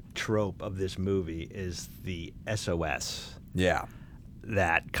other trope of this movie is the SOS. Yeah.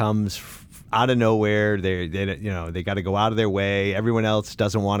 That comes out of nowhere. They got to go out of their way. Everyone else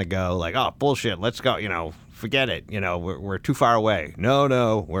doesn't want to go. Like, oh, bullshit. Let's go. Forget it. We're too far away.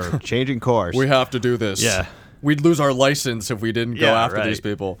 No, we're changing course. We have to do this. Yeah. We'd lose our license if we didn't go after these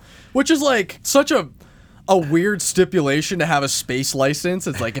people. Which is like such a weird stipulation to have a space license.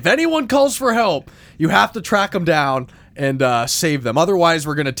 It's like, if anyone calls for help, you have to track them down and save them. Otherwise,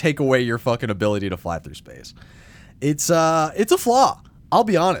 we're going to take away your fucking ability to fly through space. It's a flaw. I'll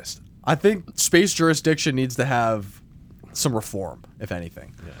be honest. I think space jurisdiction needs to have some reform, if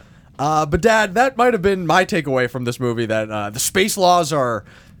anything. Yeah. But Dad, that might have been my takeaway from this movie, that the space laws are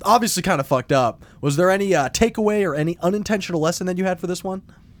obviously kind of fucked up. Was there any takeaway or any unintentional lesson that you had for this one?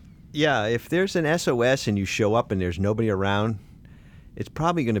 Yeah, if there's an SOS and you show up and there's nobody around, it's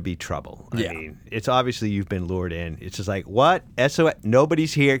probably going to be trouble. I mean, it's obviously you've been lured in. It's just like, what? SOS?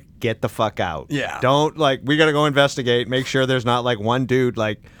 Nobody's here. Get the fuck out. Yeah. Don't, we got to go investigate, make sure there's not, one dude,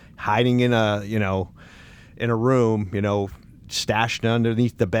 hiding in a in a room, stashed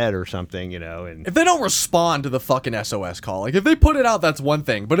underneath the bed or something, and If they don't respond to the fucking SOS call, like if they put it out, that's one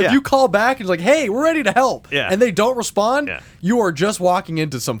thing. But if Yeah. you call back and it's like, hey, we're ready to help, Yeah. and they don't respond, Yeah. you are just walking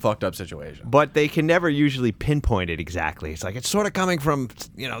into some fucked up situation. but they can never usually pinpoint it exactly. It's like it's sort of coming from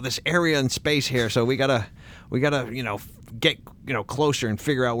this area in space here, so we gotta get closer and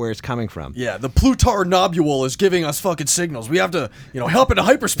figure out where it's coming from. Yeah, the Plutar Nobule is giving us fucking signals. We have to, help into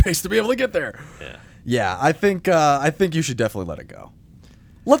hyperspace to be able to get there. Yeah, I think you should definitely let it go.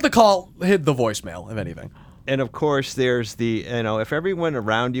 Let the call hit the voicemail, if anything. And of course, there's the if everyone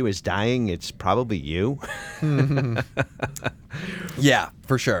around you is dying, it's probably you. Yeah,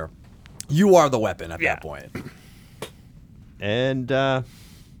 for sure. You are the weapon at Yeah. that point. And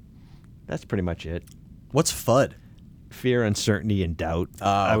that's pretty much it. What's FUD? Fear, uncertainty, and doubt. Oh,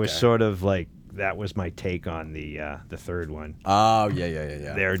 I was okay. sort of like that was my take on the third one. Oh,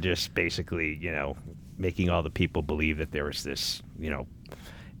 yeah. They're just basically making all the people believe that there was this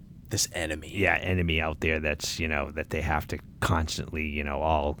This enemy. enemy out there that's that they have to constantly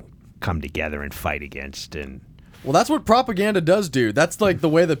all come together and fight against. And Well, that's what propaganda does, dude. That's like the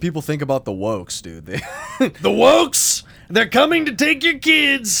way that people think about the wokes, dude. The wokes, they're coming to take your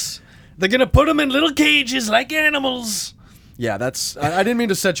kids. They're gonna put them in little cages like animals. Yeah, that's. I didn't mean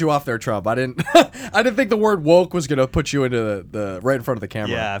to set you off there, Trump. I didn't. I didn't think the word woke was gonna put you into the right in front of the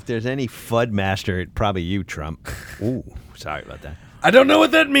camera. yeah, if there's any FUD master, it's probably you, Trump. Ooh, sorry about that. I don't know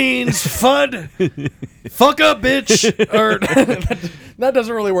what that means. FUD. Fuck up, bitch. Or that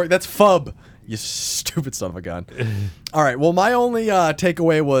doesn't really work. That's FUB. You stupid son of a gun. All right. Well, my only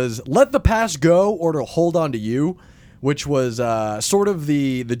takeaway was let the past go or to hold on to you, which was sort of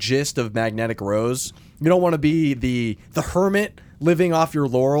the gist of Magnetic Rose. You don't want to be the hermit living off your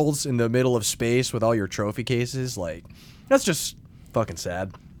laurels in the middle of space with all your trophy cases. Like, that's just fucking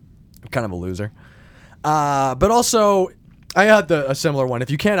sad. Kind of a loser. But also, I had a similar one. If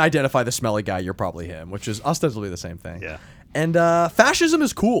you can't identify the smelly guy, you're probably him, which is ostensibly the same thing. Yeah. And fascism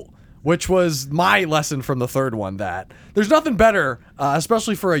is cool, which was my lesson from the third one, that there's nothing better,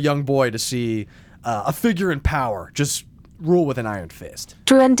 especially for a young boy, to see a figure in power just rule with an iron fist.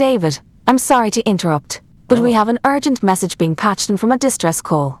 Drew and David, I'm sorry to interrupt, but we have an urgent message being patched in from a distress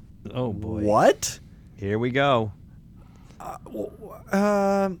call. Oh boy. What? Here we go.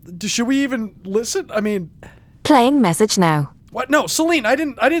 Should we even listen? I mean, Playing message now. what? No, Celine, I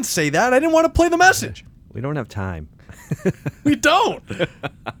didn't say that. I didn't want to play the message. We don't have time. We don't.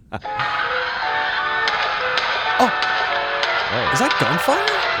 Is that gunfire?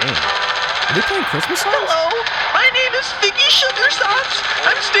 Are they playing Christmas songs? Hello, my name is Figgy Sugarsocks.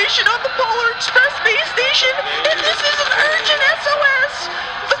 I'm stationed on the Polar Express base station, and this is an urgent SOS.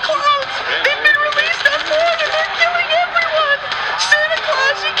 The clouds, they've been released on board and they're killing everyone. Santa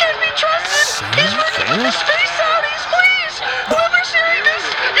Claus, he can't be trusted. He's working with the space Saudis, please. Whoever's hearing this,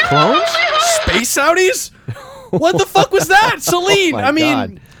 you're Clones? only hope. Space Saudis? What the fuck was that, Celine? my I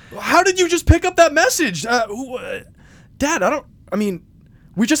mean, God. how did you just pick up that message? Dad,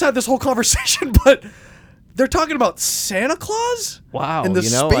 we just had this whole conversation, but they're talking about Santa Claus? Wow, And the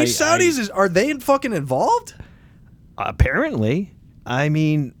Space I- Saudis, are they fucking involved? Apparently. I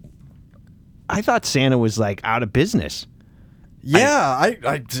mean, I thought Santa was like out of business. Yeah,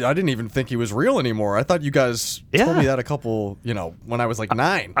 I didn't even think he was real anymore. I thought you guys told Yeah. me that a couple, when I was like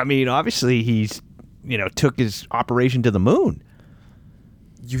 9. I mean, obviously he's, took his operation to the moon.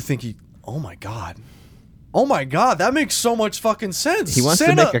 You think he... Oh, my God. Oh, my God. That makes so much fucking sense. He wants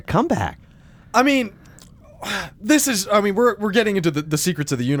Santa, to make a comeback. I mean, we're getting into the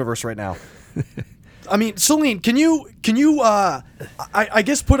secrets of the universe right now. I mean, Celine, can you I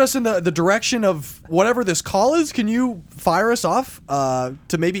guess put us in the direction of whatever this call is? Can you fire us off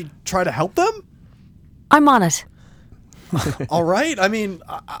to maybe try to help them? I'm on it. All right. I mean,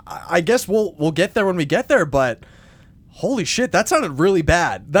 I guess we'll get there when we get there, but holy shit, that sounded really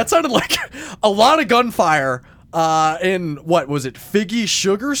bad. That sounded like a lot of gunfire in, what was it, Figgy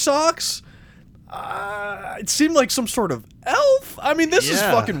Sugarsocks? It seemed like some sort of elf. I mean, this is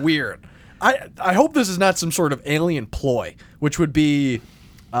Yeah. fucking weird. I hope this is not some sort of alien ploy, which would be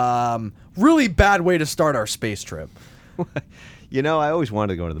really bad way to start our space trip. I always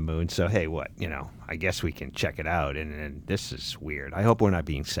wanted to go to the moon, so hey, what? I guess we can check it out, and this is weird. I hope we're not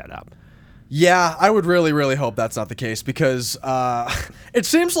being set up. Yeah, I would really, really hope that's not the case, because it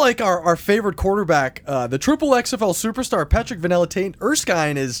seems like our favorite quarterback, the triple XFL superstar Patrick Vanilla Taint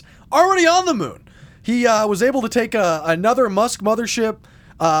Erskine, is already on the moon. He was able to take another Musk mothership,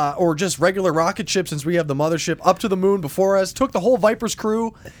 or just regular rocket ship, since we have the mothership, up to the moon before us, took the whole Vipers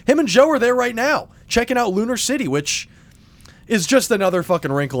crew. Him and Joe are there right now, checking out Lunar City, which is just another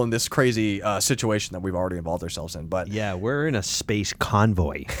fucking wrinkle in this crazy situation that we've already involved ourselves in. But Yeah, we're in a space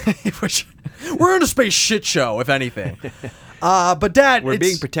convoy. we're in a space shit show, if anything. But Dad, We're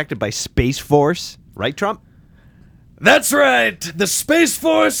being protected by Space Force, right, Trump? That's right. The Space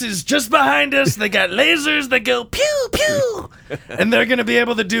Force is just behind us. They got lasers that go pew pew, and they're gonna be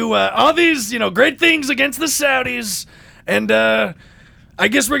able to do all these, great things against the Saudis. And I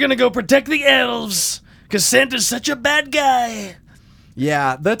guess we're gonna go protect the elves because Santa's such a bad guy.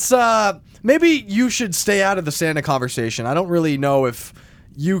 Yeah, that's maybe you should stay out of the Santa conversation. I don't really know if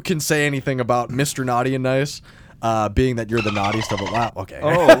you can say anything about Mr. Naughty and Nice, being that you're the naughtiest of it. Wow. Okay.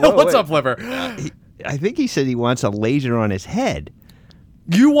 Oh, what's wait. up, Flipper? I think he said he wants a laser on his head.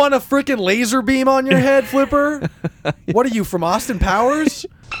 You want a freaking laser beam on your head, Flipper? What are you, from Austin Powers?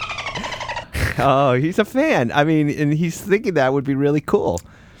 Oh, he's a fan. I mean, and he's thinking that would be really cool.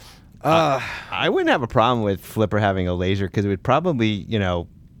 I wouldn't have a problem with Flipper having a laser because it would probably,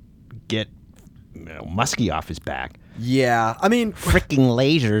 get Muskie off his back. Yeah, I mean, Freaking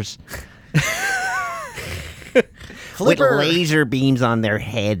lasers. With Flipper. laser beams on their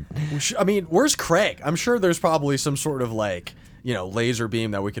head. I mean, where's Craig? I'm sure there's probably some sort of laser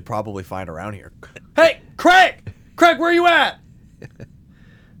beam that we could probably find around here. Hey, Craig! Craig, where are you at?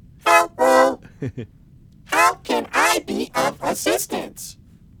 How can I be of assistance?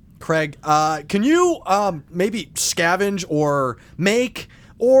 Craig, can you maybe scavenge or make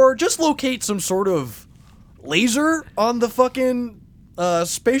or just locate some sort of laser on the fucking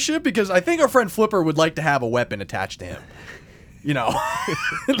spaceship? Because I think our friend Flipper would like to have a weapon attached to him.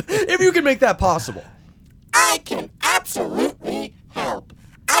 If you can make that possible. I can absolutely help.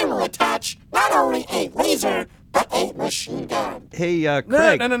 I will attach not only a laser, but a machine gun. Hey, No,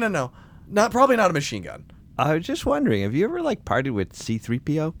 Craig. no. Probably not a machine gun. I was just wondering, have you ever partied with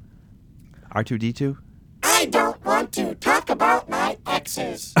C-3PO? R2-D2? I don't want to talk about my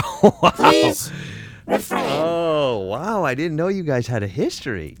exes. Please refrain. Oh, wow. I didn't know you guys had a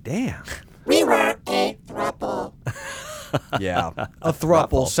history. Damn. We were a throuple. Yeah, a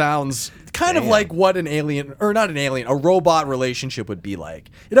throuple sounds kind of like what an alien, or not an alien, a robot relationship would be like.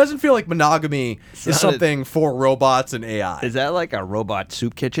 It doesn't feel like monogamy is something for robots and AI. Is that like a robot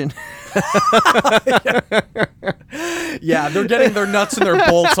soup kitchen? Yeah, they're getting their nuts and their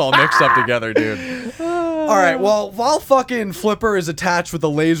bolts all mixed up together, dude. All right, well, while fucking Flipper is attached with a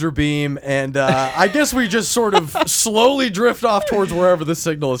laser beam, and I guess we just sort of slowly drift off towards wherever the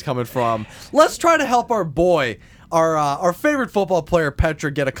signal is coming from, let's try to help our boy, our favorite football player,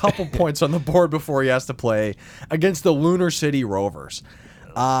 Petra, get a couple points on the board before he has to play against the Lunar City Rovers.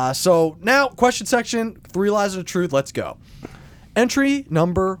 So now, question section, 3 lies and a truth, let's go. Entry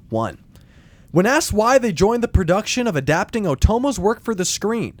number 1. When asked why they joined the production of adapting Otomo's work for the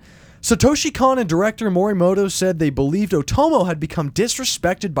screen, Satoshi Kon and director Morimoto said they believed Otomo had become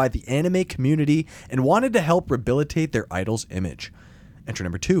disrespected by the anime community and wanted to help rehabilitate their idol's image. Entry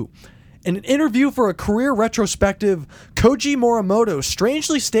number 2. In an interview for a career retrospective, Koji Morimoto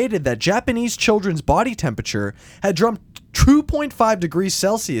strangely stated that Japanese children's body temperature had jumped 2.5 degrees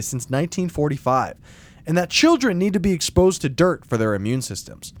Celsius since 1945, and that children need to be exposed to dirt for their immune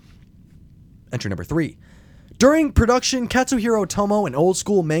systems. Entry number 3. During production, Katsuhiro Otomo, an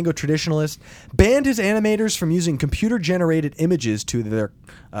old-school manga traditionalist, banned his animators from using computer-generated images due to their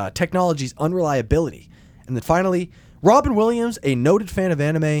technology's unreliability. And then finally, Robin Williams, a noted fan of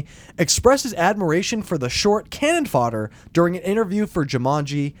anime, expressed his admiration for the short Cannon Fodder during an interview for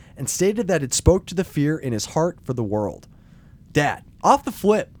Jumanji and stated that it spoke to the fear in his heart for the world. Dad, off the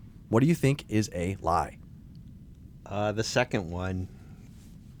flip, what do you think is a lie? The second one,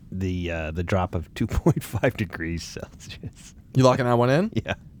 the drop of 2.5 degrees Celsius. You locking that one in?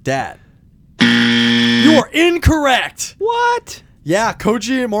 Yeah. Dad, you are incorrect! What? Yeah,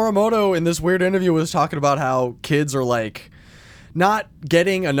 Koji Morimoto in this weird interview was talking about how kids are not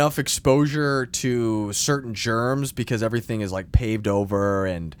getting enough exposure to certain germs because everything is paved over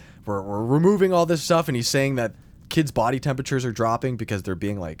and we're removing all this stuff, and he's saying that kids' body temperatures are dropping because they're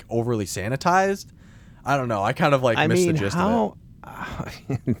being overly sanitized. I don't know. I kind of missed the gist of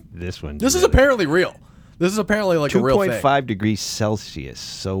it. This one. This is apparently real. This is apparently a real thing. 2.5 degrees Celsius.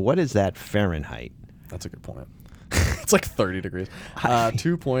 So what is that Fahrenheit? That's a good point. It's 30 degrees.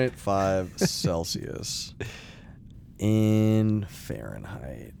 2.5 Celsius in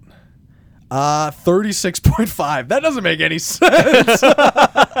Fahrenheit. 36.5. That doesn't make any sense.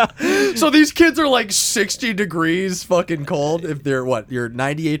 So these kids are 60 degrees fucking cold if they're your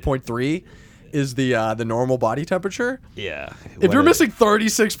 98.3 is the normal body temperature. Yeah. If you're missing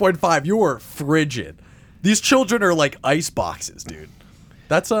 36.5, you are frigid. These children are like ice boxes, dude.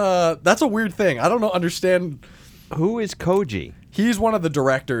 That's a weird thing. I don't understand Who is Koji? He's one of the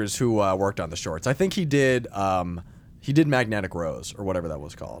directors who worked on the shorts. I think he did Magnetic Rose or whatever that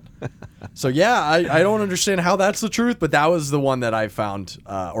was called. So yeah, I don't understand how that's the truth, but that was the one that I found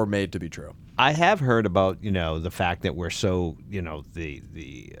or made to be true. I have heard about, the fact that we're so,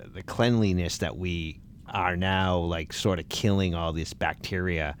 the cleanliness that we are now like sort of killing all this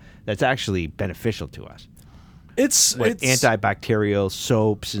bacteria that's actually beneficial to us. It's antibacterial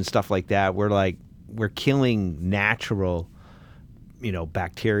soaps and stuff like that. We're killing natural,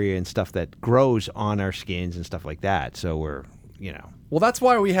 bacteria and stuff that grows on our skins and stuff like that. So we're, Well, that's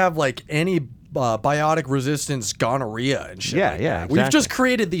why we have like antibiotic resistance gonorrhea and shit. Yeah, like yeah, that. exactly. We've just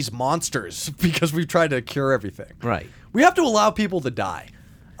created these monsters because we've tried to cure everything. Right. We have to allow people to die.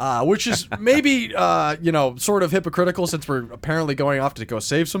 Which is maybe, sort of hypocritical since we're apparently going off to go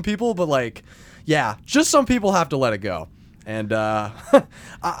save some people. But, like, yeah, just some people have to let it go. And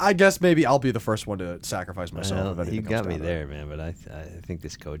I guess maybe I'll be the first one to sacrifice myself. Well, if you anything got comes me down to there, man. But I think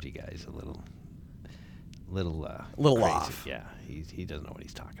this Koji guy is a little Little crazy. off. Yeah, he doesn't know what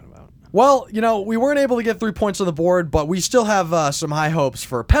he's talking about. Well, we weren't able to get 3 points on the board, but we still have some high hopes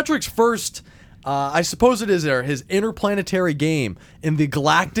for Petrik's first, I suppose it is his interplanetary game in the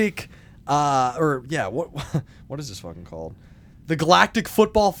Galactic, what is this fucking called? The Galactic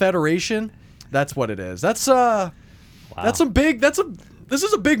Football Federation. That's what it is. This is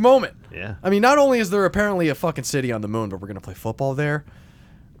a big moment. Yeah. I mean, not only is there apparently a fucking city on the moon, but we're going to play football there.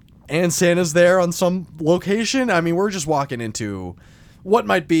 And Santa's there on some location. I mean, we're just walking into what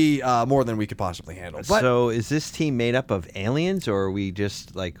might be more than we could possibly handle. But So is this team made up of aliens, or are we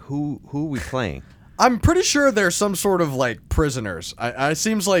just like who are we playing? I'm pretty sure they're some sort of like prisoners. It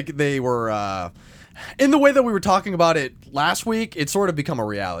seems like they were in the way that we were talking about it last week. It's sort of become a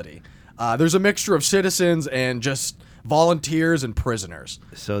reality. There's a mixture of citizens and just volunteers and prisoners.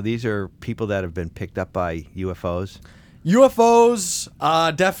 So these are people that have been picked up by UFOs. UFOs,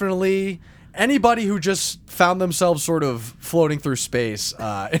 definitely. Anybody who just found themselves sort of floating through space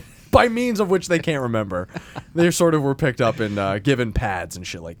by means of which they can't remember. They sort of were picked up and given pads and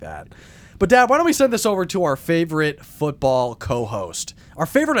shit like that. But, Dad, why don't we send this over to our favorite football co-host, our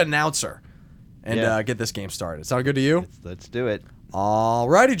favorite announcer, and get this game started. Sound good to you? Let's do it. All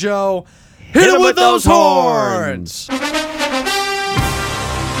righty, Joe. Hit it with those horns!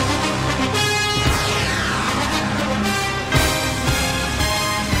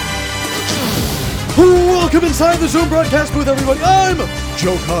 Welcome inside the Zoom broadcast booth, everybody. I'm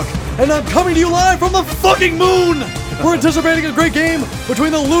Joe Cook, and I'm coming to you live from the fucking moon. We're anticipating a great game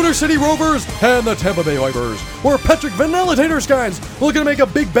between the Lunar City Rovers and the Tampa Bay Vipers, where Petrik Vanilla Taterskines looking to make a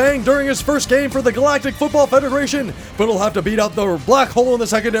big bang during his first game for the Galactic Football Federation, but he'll have to beat out the black hole in the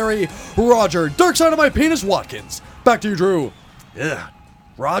secondary, Roger Dark Side of My Penis Watkins. Back to you, Drew. Ugh.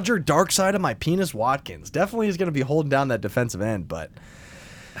 Roger Dark Side of My Penis Watkins. Definitely is going to be holding down that defensive end, but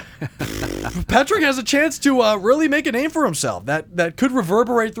Petrik has a chance to really make a name for himself. That could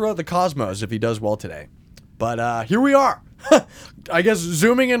reverberate throughout the cosmos if he does well today. But here we are. I guess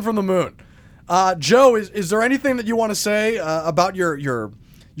zooming in from the moon. Joe, is there anything that you want to say about your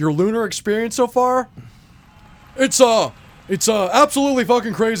lunar experience so far? It's absolutely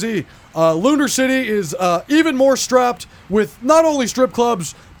fucking crazy. Lunar City is even more strapped with not only strip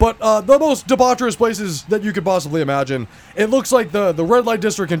clubs, but the most debaucherous places that you could possibly imagine. It looks like the red light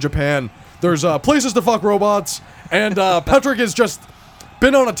district in Japan. There's places to fuck robots, and Petrik has just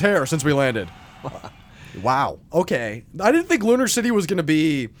been on a tear since we landed. Wow. Okay. I didn't think Lunar City was going to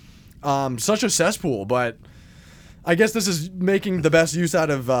be such a cesspool, but I guess this is making the best use out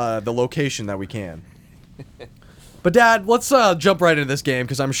of the location that we can. But, Dad, let's jump right into this game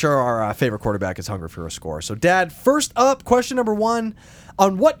because I'm sure our favorite quarterback is hungry for a score. So, Dad, first up, question number 1.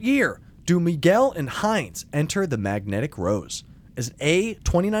 On what year do Miguel and Heinz enter the Magnetic Rose? Is it A,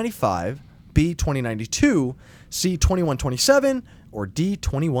 2095, B, 2092, C, 2127, or D,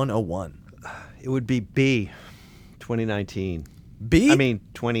 2101? It would be B, 2019. B? I mean,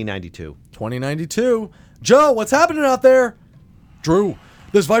 2092. 2092. Joe, what's happening out there? Drew,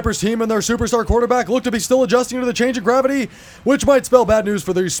 this Vipers team and their superstar quarterback look to be still adjusting to the change in gravity, which might spell bad news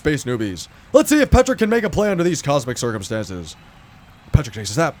for these space newbies. Let's see if Petrik can make a play under these cosmic circumstances. Petrik takes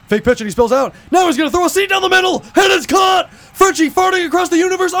a snap, fake pitch, and he spills out. Now he's going to throw a seat down the middle, and it's caught! Frenchie farting across the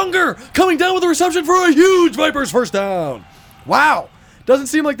universe, Unger, coming down with a reception for a huge Vipers first down. Wow. Doesn't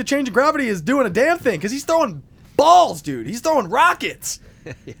seem like the change in gravity is doing a damn thing, because he's throwing balls, dude. He's throwing rockets.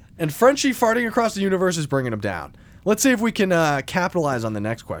 And Frenchie farting across the universe is bringing him down. Let's see if we can capitalize on the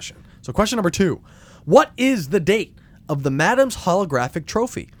next question. So question number 2. What is the date of the Madam's holographic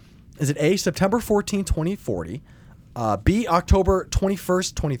trophy? Is it A, September 14, 2040, B, October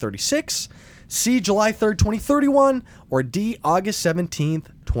 21st, 2036. C, July 3rd, 2031. Or D, August 17th,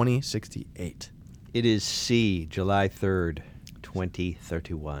 2068. It is C, July 3rd,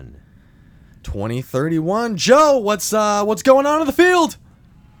 2031. 2031. Joe, what's going on in the field?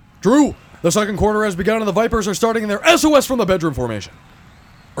 Drew, the second quarter has begun and the Vipers are starting in their SOS from the bedroom formation.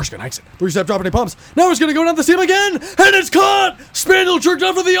 Erskine hikes it. 3-step drop and he pumps. Now he's going to go down the seam again. And it's caught! Spaniel jerked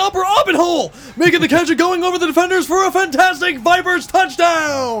over the upper open hole. Making the catch and going over the defenders for a fantastic Vipers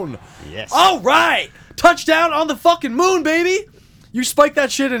touchdown. Yes. All right. Touchdown on the fucking moon, baby. You spiked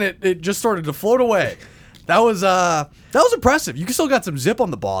that shit and it just started to float away. That was impressive. You still got some zip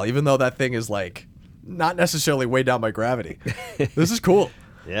on the ball, even though that thing is like not necessarily weighed down by gravity. This is cool.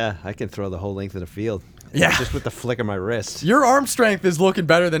 Yeah, I can throw the whole length of the field. Yeah. Just with the flick of my wrist. Your arm strength is looking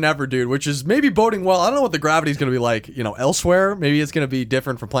better than ever, dude, which is maybe boding well. I don't know what the gravity is going to be like, elsewhere. Maybe it's going to be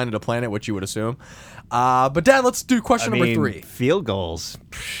different from planet to planet, which you would assume. But, Dad, let's do question number 3. Field goals.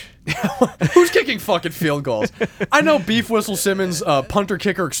 Who's kicking fucking field goals? I know Beef Whistle Simmons, punter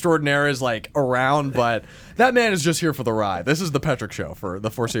kicker extraordinaire, is like around, but that man is just here for the ride. This is the Petrick Show for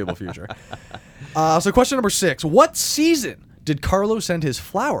the foreseeable future. So question number 6. What season did Carlos send his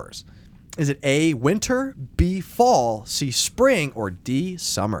flowers? Is it A, winter, B, fall, C, spring, or D,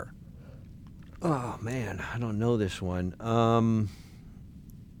 summer? Oh, man, I don't know this one. I'm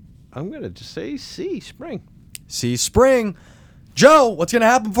going to just say C, spring. C, spring. Joe, what's going to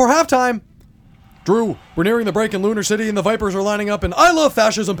happen before halftime? Drew, we're nearing the break in Lunar City and the Vipers are lining up in I Love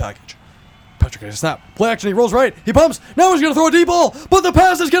Fascism package. Patrick gets a snap. Play action, he rolls right. He pumps. Now he's going to throw a deep ball, but the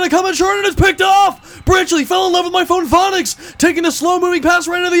pass is going to come in short and it's picked off. Branchley fell in love with my phone phonics, taking a slow-moving pass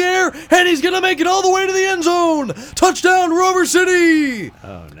right into the air, and he's going to make it all the way to the end zone. Touchdown, Rover City.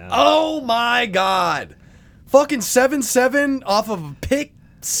 Oh, no. Oh, my God. Fucking 7-7 off of a pick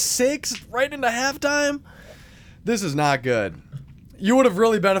 6 right into halftime. This is not good. You would have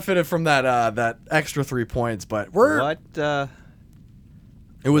really benefited from that extra 3 points, but we're... What?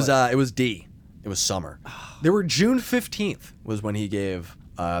 It was D. It was summer. They were June 15th was when he gave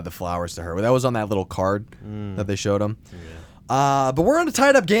the flowers to her. That was on that little card that they showed him. Yeah. But we're on a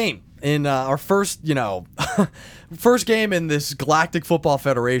tied-up game in our first, first game in this Galactic Football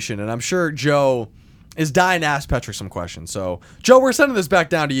Federation, and I'm sure Joe is dying to ask Petrick some questions. So, Joe, we're sending this back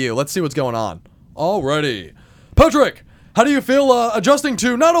down to you. Let's see what's going on. Alrighty. Petrick, how do you feel adjusting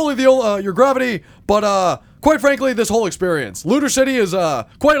to not only your gravity, but quite frankly, this whole experience? Lunar City is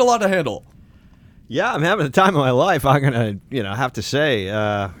quite a lot to handle. Yeah, I'm having the time of my life, I'm going to, have to say.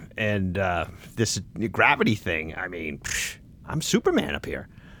 And this gravity thing, I mean, I'm Superman up here.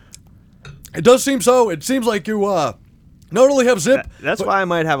 It does seem so. It seems like you not only have zip. That's why I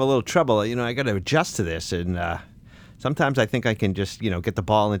might have a little trouble. I got to adjust to this. And sometimes I think I can just, get the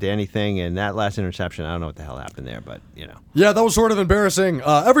ball into anything. And that last interception, I don't know what the hell happened there, but, Yeah, that was sort of embarrassing.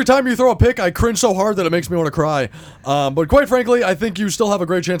 Every time you throw a pick, I cringe so hard that it makes me want to cry. But quite frankly, I think you still have a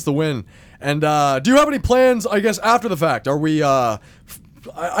great chance to win. And do you have any plans, I guess, after the fact? Are we, I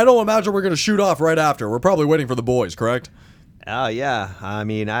don't imagine we're going to shoot off right after. We're probably waiting for the boys, correct? Oh, yeah. I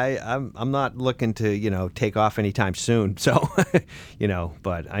mean, I'm not looking to, take off anytime soon. So,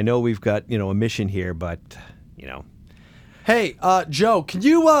 but I know we've got, a mission here, but, Hey, Joe, can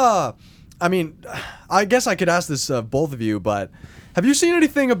you, I guess I could ask this of both of you, but have you seen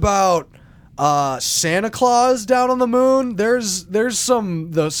anything about Santa Claus down on the moon? There's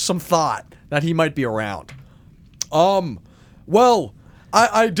some thought that he might be around. Well,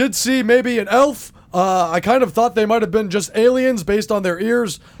 I did see maybe an elf. I kind of thought they might have been just aliens based on their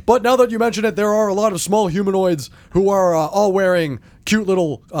ears, but now that you mention it, there are a lot of small humanoids who are all wearing cute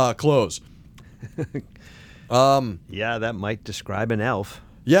little clothes. Yeah, that might describe an elf.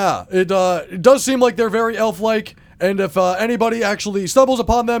 Yeah, it does seem like they're very elf-like, and if anybody actually stumbles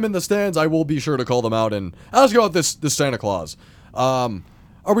upon them in the stands, I will be sure to call them out and ask about this Santa Claus. Are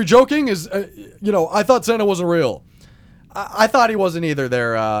we joking? I thought Santa wasn't real. I thought he wasn't either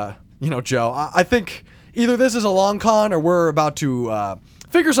there, Joe. I think either this is a long con or we're about to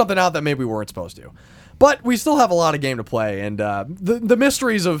figure something out that maybe we weren't supposed to. But we still have a lot of game to play, and the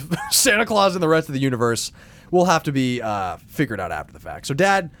mysteries of Santa Claus and the rest of the universe will have to be figured out after the fact. So,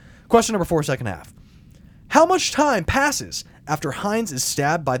 Dad, question number 4, second half. How much time passes after Hines is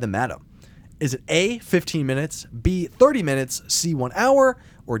stabbed by the Madam? Is it A, 15 minutes, B, 30 minutes, C, 1 hour,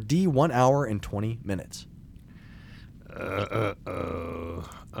 or D, 1 hour and 20 minutes? I'm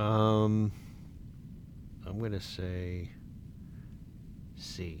going to say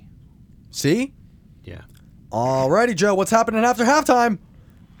C. C? Yeah. Alrighty, Joe, what's happening after halftime?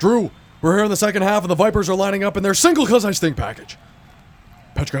 Drew, we're here in the second half, and the Vipers are lining up in their single 'cause I stink package.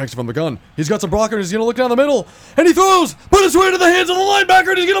 Patrick Hexon from the gun. He's got some blocker, and he's going to look down the middle. And he throws, but it's right into the hands of the linebacker,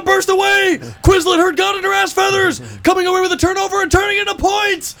 and he's going to burst away. Quizlet heard God under ass feathers, coming away with a turnover and turning into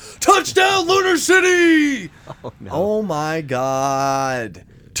points. Touchdown, Lunar City. Oh, no. Oh, my God.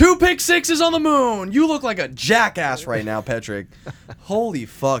 2 pick sixes on the moon. You look like a jackass right now, Patrick. Holy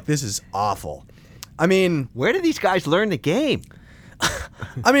fuck, this is awful. I mean, Where do these guys learn the game?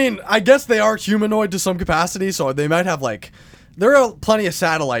 I guess they are humanoid to some capacity, so they might have there are plenty of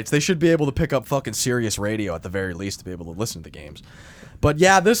satellites. They should be able to pick up fucking Sirius radio at the very least to be able to listen to the games. But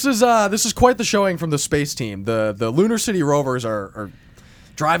yeah, this is quite the showing from the space team. The Lunar City Rovers are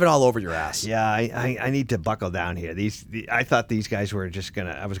driving all over your ass. Yeah, I need to buckle down here. I thought these guys were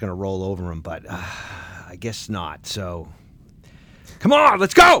I was gonna roll over them, but I guess not. So, come on,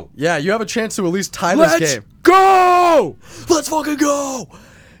 let's go. Yeah, you have a chance to at least tie this game. Go! Let's fucking go!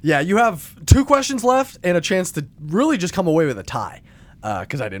 Yeah, you have 2 questions left and a chance to really just come away with a tie.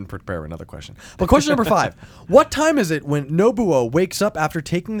 Because I didn't prepare another question. But question number 5. What time is it when Nobuo wakes up after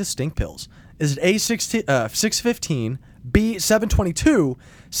taking the stink pills? Is it A, 6:15, B, 7:22,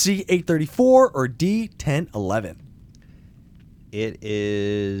 C, 8:34, or D, 10:11? It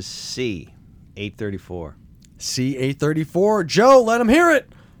is C, 8:34. C, 8:34. Joe, let him hear it.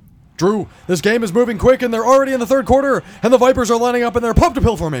 Drew, this game is moving quick, and they're already in the 3rd quarter, and the Vipers are lining up in their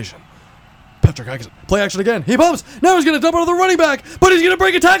pump-to-pill formation. Patrick Hexon, play action again. He pumps. Now he's going to dump onto the running back, but he's going to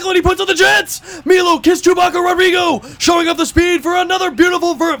break a tackle, and he puts on the Jets. Milo kiss Chewbacca Rodrigo, showing up the speed for another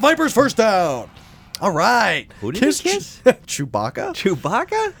beautiful Vipers first down. All right. Who did he kiss? Chewbacca?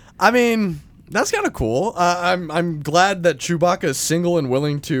 Chewbacca? I mean, that's kind of cool. I'm glad that Chewbacca is single and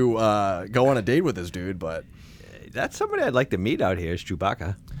willing to go on a date with this dude, but... That's somebody I'd like to meet out here, is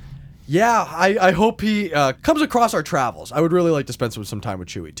Chewbacca. Yeah, I hope he comes across our travels. I would really like to spend some time with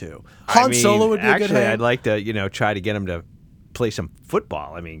Chewie, too. Han Solo would be a good hang. I'd like to, try to get him to play some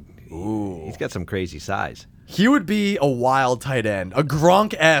football. I mean, he's got some crazy size. He would be a wild tight end. A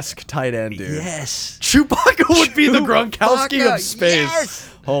Gronk-esque tight end, dude. Yes. Chewbacca would be the Gronkowski of space.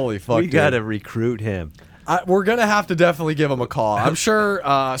 Yes. Holy fuck, We got to recruit him. We're going to have to definitely give him a call. I'm sure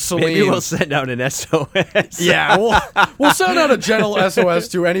Celine... Maybe we'll send out an SOS. Yeah, we'll send out a gentle SOS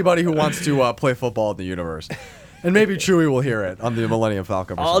to anybody who wants to play football in the universe. And maybe Chewie will hear it on the Millennium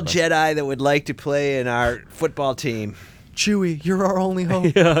Falcon. All Jedi that would like to play in our football team. Chewie, you're our only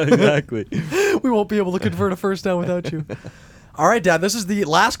hope. Yeah, exactly. We won't be able to convert a first down without you. All right, Dad, this is the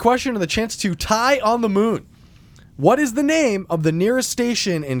last question and the chance to tie on the moon. What is the name of the nearest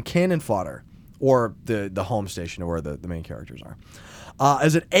station in Cannon Fodder? Or the home station where the main characters are.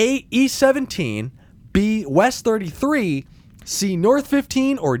 Is it A, East 17, B, West 33, C, North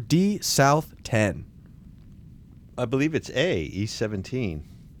 15, or D, South 10? I believe it's A, East 17.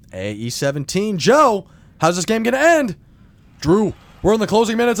 A, East 17. Joe, how's this game going to end? Drew, we're in the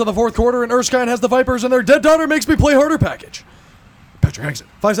closing minutes of the 4th quarter, and Erskine has the Vipers, and their dead daughter makes me play harder package. Patrick Hexon,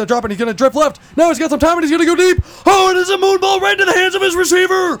 5-step drop, and he's going to drift left. Now he's got some time, and he's going to go deep. Oh, it is a moon ball right into the hands of his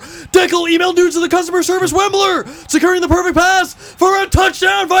receiver. Deckel emailed news to the customer service Wembler, securing the perfect pass for a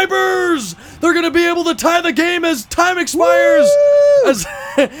touchdown, Vipers. They're going to be able to tie the game as time expires.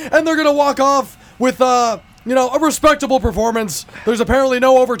 And they're going to walk off with, a respectable performance. There's apparently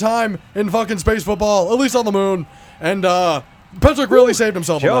no overtime in fucking space football, at least on the moon. And, Patrick really saved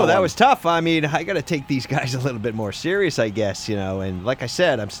himself. Joe, on that was tough. I mean, I got to take these guys a little bit more serious, I guess, And like I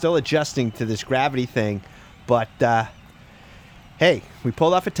said, I'm still adjusting to this gravity thing. But, hey, we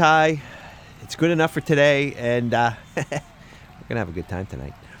pulled off a tie. It's good enough for today. And we're going to have a good time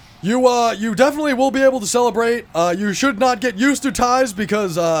tonight. You definitely will be able to celebrate. You should not get used to ties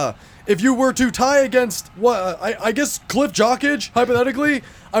because if you were to tie against, I guess Cliff Jockage, hypothetically,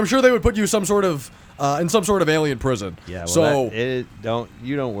 I'm sure they would put you in some sort of alien prison. Yeah, well,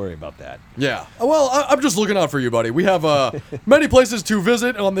 you don't worry about that. Yeah. Well, I'm just looking out for you, buddy. We have many places to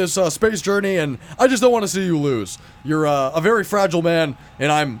visit on this space journey, and I just don't want to see you lose. You're a very fragile man,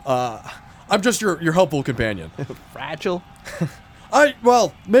 and I'm just your helpful companion. Fragile?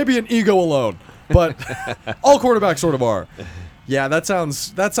 Maybe an ego alone, but all quarterbacks sort of are. Yeah, that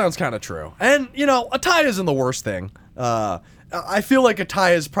sounds kind of true. And a tie isn't the worst thing. I feel like a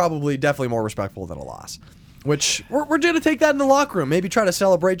tie is probably definitely more respectful than a loss, which we're going to take that in the locker room. Maybe try to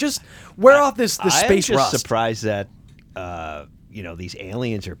celebrate. Just wear off this space rust. I'm just surprised that these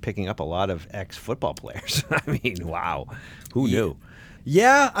aliens are picking up a lot of ex-football players. I mean, wow, who knew?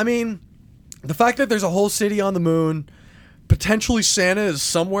 Yeah, I mean, the fact that there's a whole city on the moon, potentially Santa is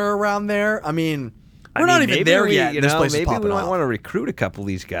somewhere around there. I mean, we're not even there yet. This place is popping off. Maybe we might want to recruit a couple of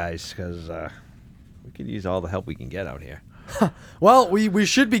these guys because we could use all the help we can get out here. Well, we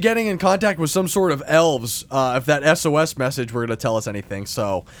should be getting in contact with some sort of elves if that SOS message were going to tell us anything.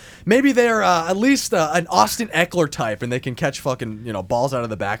 So maybe they're at least an Austin Eckler type, and they can catch fucking balls out of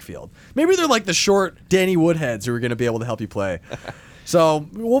the backfield. Maybe they're like the short Danny Woodheads who are going to be able to help you play. So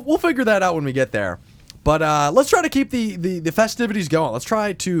we'll figure that out when we get there. But let's try to keep the festivities going. Let's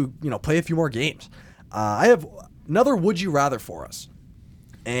try to play a few more games. I have another Would You Rather for us,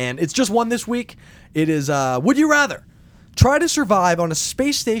 and it's just one this week. It is Would You Rather try to survive on a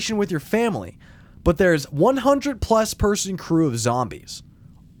space station with your family, but there's 100+ person crew of zombies,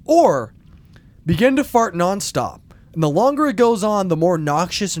 or begin to fart nonstop, and the longer it goes on, the more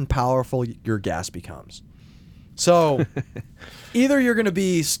noxious and powerful your gas becomes. So either you're going to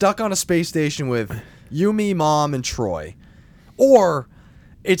be stuck on a space station with you, me, mom, and Troy, or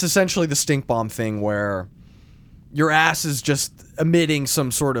it's essentially the stink bomb thing where your ass is just emitting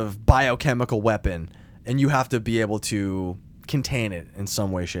some sort of biochemical weapon, and you have to be able to contain it in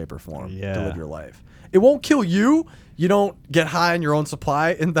some way, shape, or form to live your life. It won't kill you. You don't get high on your own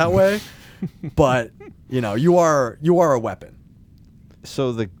supply in that way, but you are a weapon.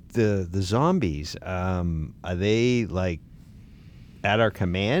 So the zombies, are they like at our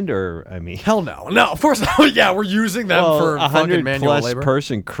command, or hell no, of course not. Yeah, we're using them for fucking manual labor. 100+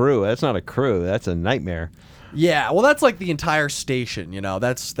 person crew. That's not a crew. That's a nightmare. Yeah, well, that's like the entire station.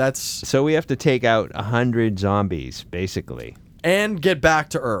 That's So we have to take out 100 zombies, basically, and get back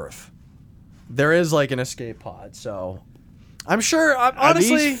to Earth. There is like an escape pod, so I'm sure. Honestly,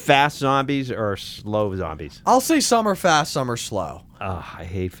 are these fast zombies or slow zombies? I'll say some are fast, some are slow. Oh, I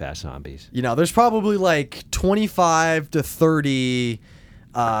hate fast zombies. There's probably like 25 to 30.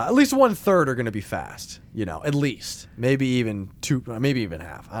 At least 1/3 are going to be fast. At least maybe even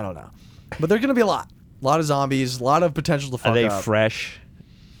half. I don't know, but there's going to be a lot of zombies, a lot of potential to fuck up. Are they fresh,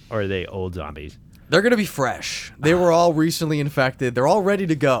 or are they old zombies? They're going to be fresh. They were all recently infected. They're all ready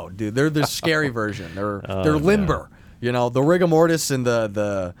to go, dude. They're the scary version. They're limber. No. The rigor mortis and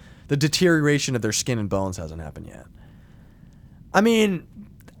the deterioration of their skin and bones hasn't happened yet.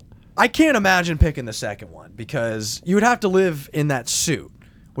 I can't imagine picking the second one because you would have to live in that suit,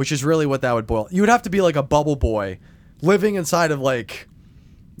 which is really what that would boil. You would have to be like a bubble boy living inside of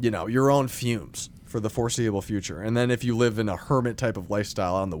your own fumes for the foreseeable future. And then if you live in a hermit type of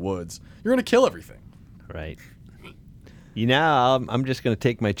lifestyle out in the woods, you're going to kill everything. Right. I'm just going to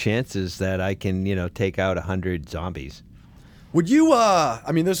take my chances that I can, take out 100 zombies. Would you,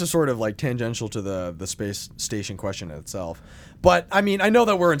 this is sort of like tangential to the space station question itself, but I know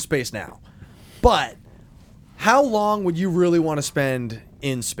that we're in space now, but how long would you really want to spend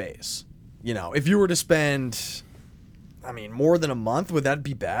in space? If you were to spend, more than a month, would that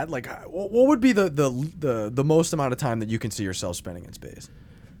be bad? Like, what would be the most amount of time that you can see yourself spending in space?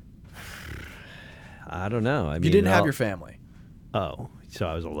 I don't know. You didn't have your family. Oh, so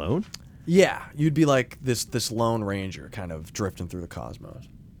I was alone? Yeah, you'd be like this lone ranger kind of drifting through the cosmos.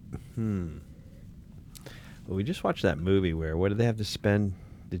 Well, we just watched that movie where, what did they have to spend?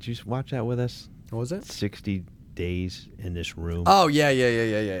 Did you watch that with us? What was it? 60 days in this room. Oh, yeah.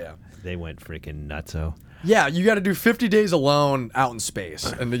 They went freaking nutso. Yeah, you got to do 50 days alone out in space,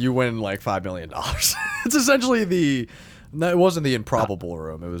 and then you win like $5 million. It's essentially it wasn't the improbable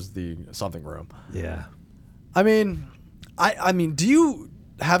room. It was the something room. Yeah. Do you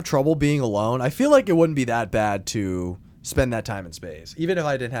have trouble being alone? I feel like it wouldn't be that bad to spend that time in space, even if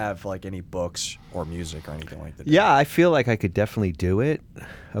I didn't have like any books or music or anything like that. Yeah, I feel like I could definitely do it.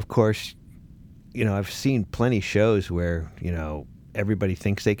 Of course, I've seen plenty shows where, everybody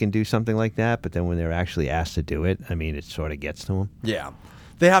thinks they can do something like that, but then when they're actually asked to do it, it sort of gets to them. Yeah.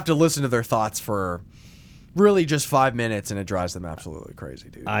 They have to listen to their thoughts for really just 5 minutes, and it drives them absolutely crazy,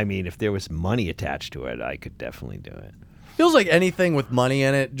 dude. If there was money attached to it, I could definitely do it. Feels like anything with money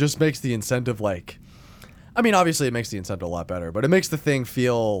in it just makes the incentive obviously it makes the incentive a lot better, but it makes the thing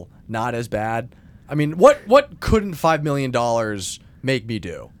feel not as bad. What couldn't $5 million make me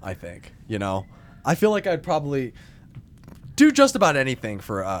do, I think, I feel like I'd probably do just about anything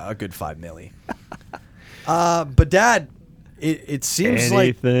for a good $5 million. But Dad, it seems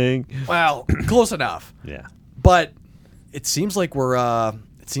anything. Well, close enough. Yeah. But it seems like we're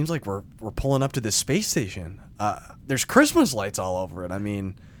pulling up to this space station. There's Christmas lights all over it.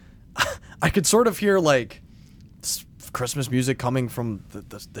 I could sort of hear like Christmas music coming from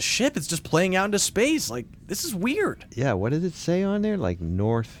the ship. It's just playing out into space. Like, this is weird. Yeah, what did it say on there? Like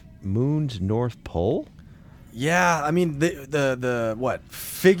Moon's North Pole? Yeah, the what?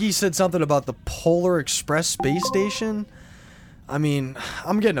 Figgy said something about the Polar Express space station. I'm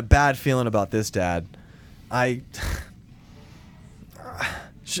getting a bad feeling about this, Dad. I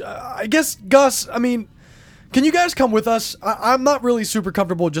guess, Gus, Can you guys come with us? I'm not really super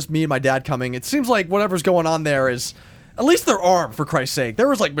comfortable with just me and my dad coming. It seems like whatever's going on there is... At least they're armed, for Christ's sake. There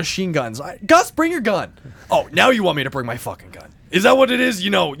was, like, machine guns. Gus, bring your gun. Oh, now you want me to bring my fucking gun. Is that what it is?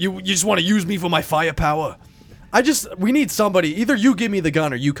 You just want to use me for my firepower? We need somebody. Either you give me the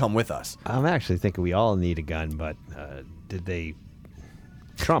gun or you come with us. I'm actually thinking we all need a gun, but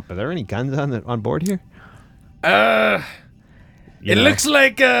Trump, are there any guns on board here? It looks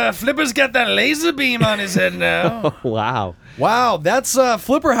like Flipper's got that laser beam on his head now. Wow. Wow, that's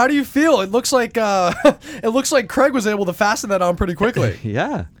Flipper. How do you feel? It looks like Craig was able to fasten that on pretty quickly.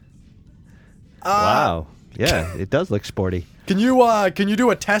 Yeah. Wow. Yeah, it does look sporty. Can you do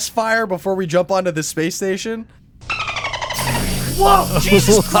a test fire before we jump onto the space station? Whoa,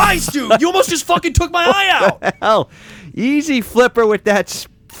 Jesus Christ, dude! You almost just fucking took my eye out. Hell, easy, Flipper, with that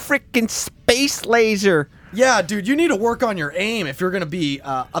freaking space laser. Yeah, dude, you need to work on your aim if you're going to be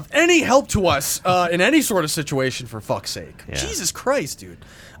of any help to us in any sort of situation, for fuck's sake. Yeah. Jesus Christ, dude.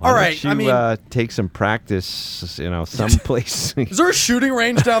 All right, I mean... take some practice, someplace. Is there a shooting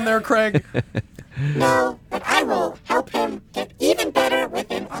range down there, Craig? No, but I will help him get even better with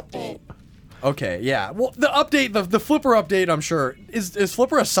an update. Okay, yeah. Well, the update, the Flipper update, I'm sure. Is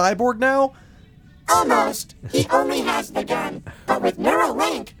Flipper a cyborg now? Almost. He only has the gun, but with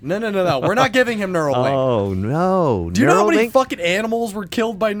Neuralink. No. We're not giving him Neuralink. Oh, no. Do you know how many fucking animals were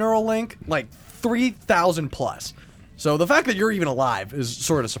killed by Neuralink? Like 3,000 plus. So the fact that you're even alive is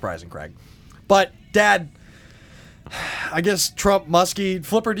sort of surprising, Craig. But, Dad, I guess Trump, Muskie,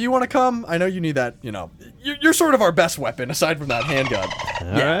 Flipper, do you want to come? I know you need that, You're sort of our best weapon, aside from that handgun.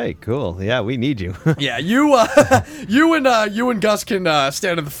 All right, cool. Yeah, we need you. Yeah, you and Gus can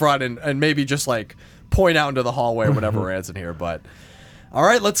stand in the front and maybe just like point out into the hallway or whatever ends in here. But all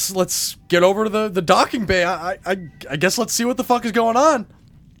right, let's get over to the docking bay. I guess let's see what the fuck is going on.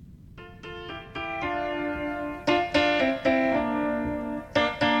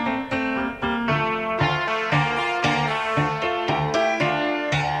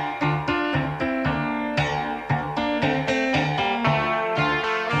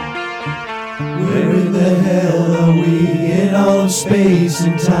 Where in the hell are we in all of space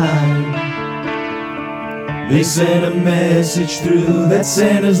and time? They sent a message through that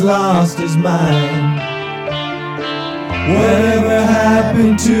Santa's lost his mind. Whatever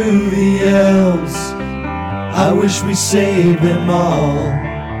happened to the elves? I wish we saved them all.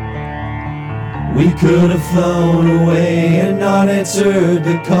 We could have flown away and not answered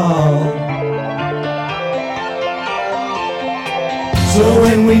the call. So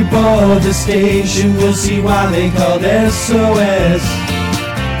when we board the station, we'll see why they called SOS.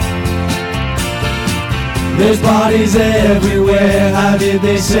 There's bodies everywhere, how did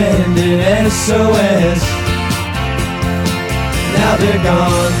they send an SOS? Now they're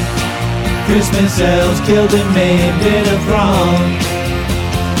gone, Christmas elves killed and maimed in a throng.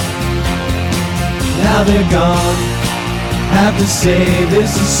 Now they're gone, have to say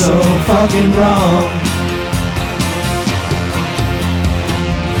this is so fucking wrong.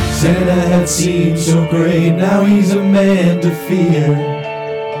 Santa had seemed so great, now he's a man to fear.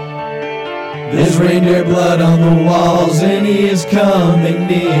 There's reindeer blood on the walls and he is coming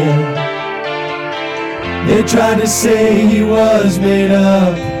near. They tried to say he was made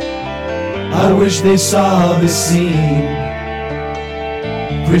up, I wish they saw this scene.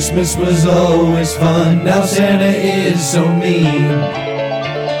 Christmas was always fun, now Santa is so mean.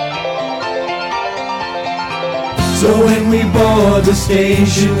 So when we board the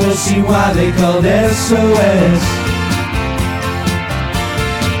station, we'll see why they called SOS.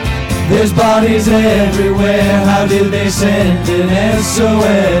 There's bodies everywhere, how did they send an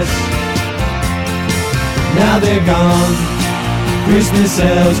SOS? Now they're gone, Christmas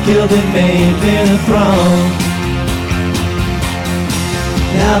elves killed and maimed in a throng.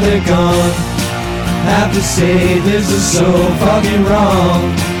 Now they're gone, have to say this is so fucking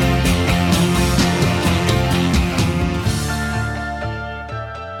wrong.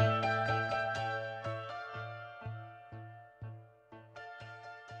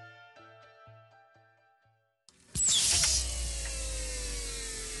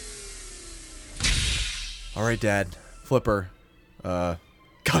 All right, Dad, Flipper,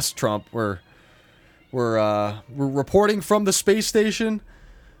 Gus, Trump. We're reporting from the space station.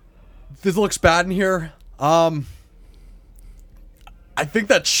 This looks bad in here. I think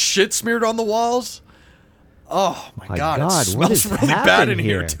that shit smeared on the walls. Oh my God, it smells really bad in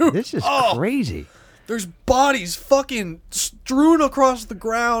here, dude. This is crazy. There's bodies fucking strewn across the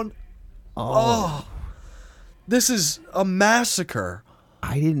ground. Oh, this is a massacre.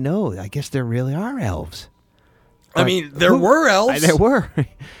 I didn't know. I guess there really are elves. I mean, there were elves. There were.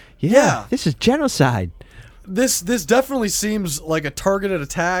 Yeah. This is genocide. this definitely seems like a targeted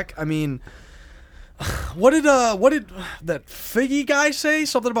attack. I mean, what did that Figgy guy say?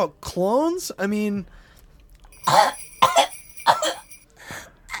 Something about clones? I mean,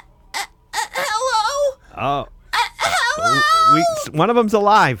 Hello? Oh, Hello? one of them's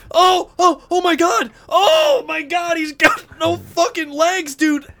alive. oh my god! Oh my god! He's got no fucking legs,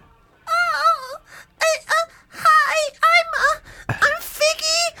 dude. Oh, hi, I'm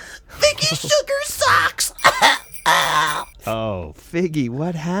Figgy. Figgy Sugar Socks. Oh, Figgy,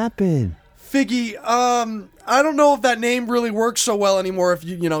 what happened? Figgy, I don't know if that name really works so well anymore. If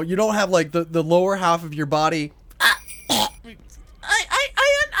you don't have like the lower half of your body. I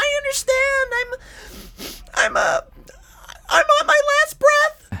understand. I'm on my last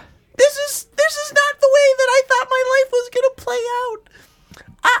breath. This is not the way that I thought my life was gonna play out.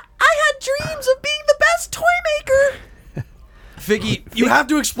 I had dreams of being the best toy maker. Figgy, you have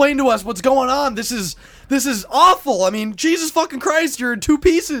to explain to us what's going on. This is awful. I mean, Jesus fucking Christ, you're in two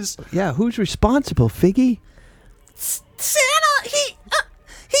pieces. Yeah, who's responsible, Figgy? Santa, he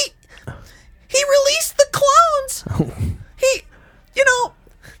released the clones. He,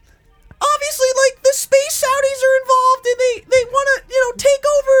 obviously, like, the space Saudis are involved and they want to, take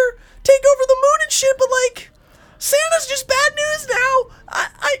over the moon and shit, but like, Santa's just bad news now.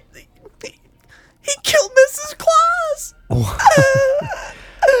 He killed Mrs. Claus.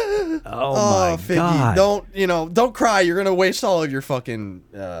 Oh my Figgy, God! don't cry. You're gonna waste all of your fucking.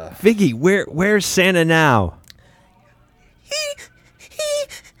 Figgy, where's Santa now?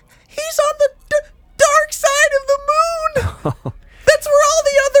 He's on the dark side of the moon. That's where all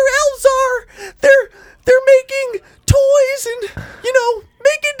the other elves are. They're making toys and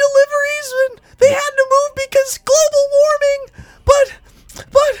making deliveries, and they had to move because global warming. But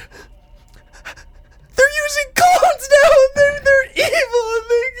they're using clones now, and they're evil, and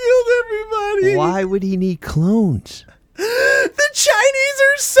they killed everybody. Why would he need clones? The Chinese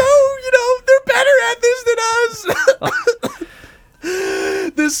are so, they're better at this than us.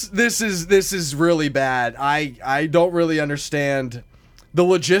 This is really bad. I don't really understand the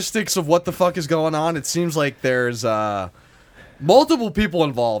logistics of what the fuck is going on. It seems like there's multiple people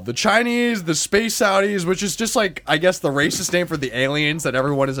involved. The Chinese, the space Saudis, which is just like, I guess, the racist name for the aliens that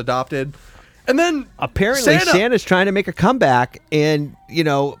everyone has adopted. And then Apparently Santa's trying to make a comeback, and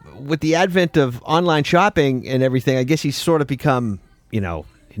with the advent of online shopping and everything, I guess he's sort of become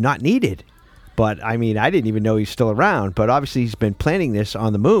not needed. But I mean, I didn't even know he's still around, but obviously he's been planning this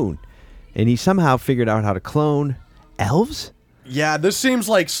on the moon, and he somehow figured out how to clone elves. Yeah, this seems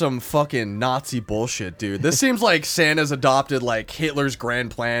like some fucking Nazi bullshit, dude. This seems like Santa's adopted like Hitler's grand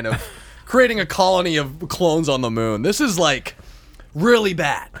plan of creating a colony of clones on the moon. This is like really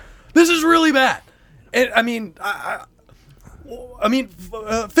bad. This is really bad. And I mean,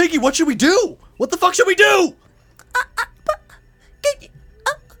 Figgy, what should we do? What the fuck should we do?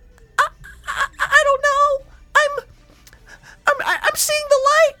 I don't know. I'm seeing the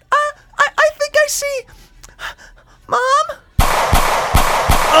light. I think I see. Mom.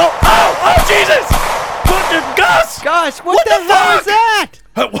 Oh, Jesus! Gus, what the hell is that?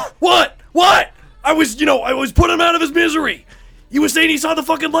 What? I was putting him out of his misery. He was saying he saw the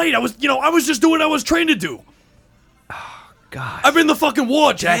fucking light. I was just doing what I was trained to do. Oh, God. I've been in the fucking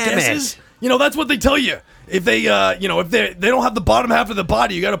war, jackasses. That's what they tell you. If they, if they don't have the bottom half of the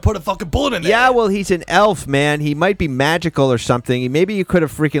body, you got to put a fucking bullet in there. Yeah, well, he's an elf, man. He might be magical or something. Maybe you could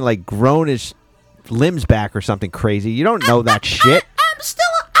have freaking like grown his limbs back or something crazy. You don't know that shit. I'm still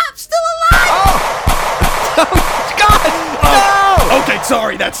alive. Oh, okay,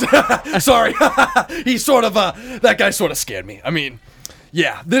 sorry. That's sorry. He's sort of that guy sort of scared me. I mean,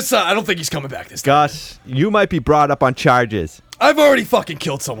 yeah, this I don't think he's coming back this time. Gus, you might be brought up on charges. I've already fucking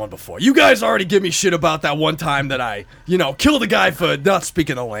killed someone before. You guys already give me shit about that one time that I, killed a guy for not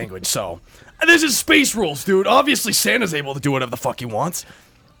speaking the language. So, this is space rules, dude. Obviously, Santa's able to do whatever the fuck he wants.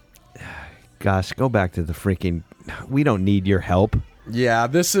 Gus, go back to the freaking. We don't need your help. Yeah,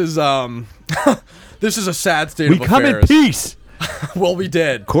 this is this is a sad state We of come affairs. in peace. Well, we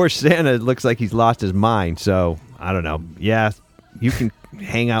did. Of course, Santa looks like he's lost his mind. So I don't know. Yeah, you can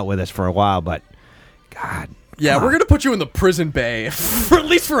hang out with us for a while, but God. Yeah, we're gonna put you in the prison bay for at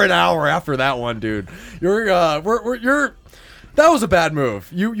least for an hour after that one, dude. You're that was a bad move.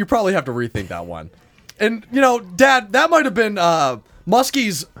 You probably have to rethink that one. And Dad, that might have been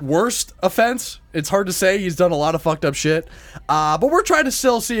Muskie's worst offense. It's hard to say. He's done a lot of fucked up shit. But we're trying to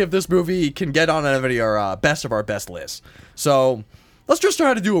still see if this movie can get on any of our best of our best lists. So let's just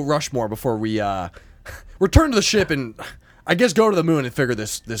try to do a Rushmore before we return to the ship and I guess go to the moon and figure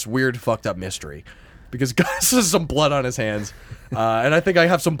this weird fucked up mystery. Because Gus has some blood on his hands. And I think I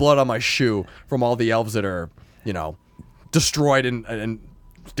have some blood on my shoe from all the elves that are destroyed and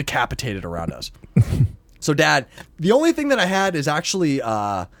decapitated around us. So, Dad, the only thing that I had is actually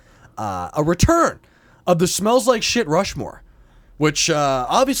a return of the Smells Like Shit Rushmore, which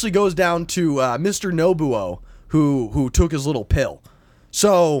obviously goes down to Mr. Nobuo, who took his little pill.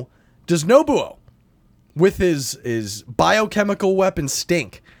 So, does Nobuo, with his biochemical weapon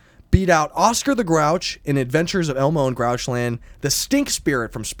Stink, beat out Oscar the Grouch in Adventures of Elmo and Grouchland, the Stink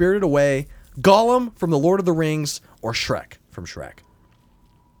Spirit from Spirited Away, Gollum from The Lord of the Rings, or Shrek from Shrek?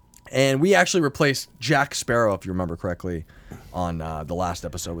 And we actually replaced Jack Sparrow, if you remember correctly, on the last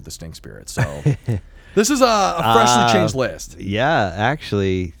episode with the Stink Spirit. So this is a freshly changed list. Yeah,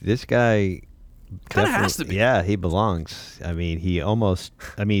 actually, this guy Kind of has to be. Yeah, he belongs. I mean, he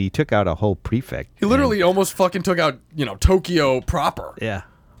took out a whole prefect. He literally almost fucking took out, Tokyo proper. Yeah.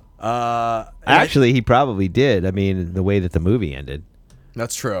 Actually, he probably did. I mean, the way that the movie ended.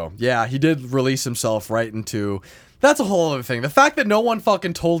 That's true. Yeah, he did release himself right into... That's a whole other thing. The fact that no one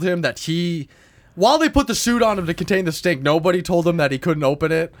fucking told him that while they put the suit on him to contain the stink, nobody told him that he couldn't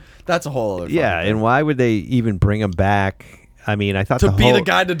open it. That's a whole other thing. Yeah, and why would they even bring him back? I mean, I thought to be the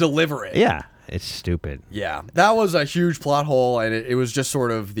guy to deliver it. Yeah, it's stupid. Yeah, that was a huge plot hole, and it was just sort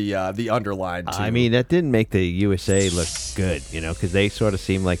of the underline, too. I mean, that didn't make the USA look good, because they sort of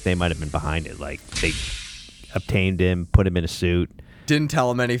seemed like they might have been behind it. Like, they obtained him, put him in a suit. Didn't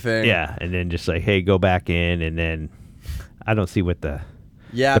tell him anything. Yeah, and then just like, hey, go back in, and then I don't see what the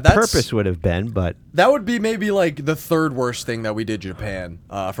that's purpose would have been, but that would be maybe like the third worst thing that we did Japan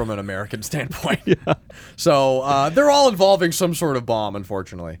from an American standpoint. Yeah. So they're all involving some sort of bomb,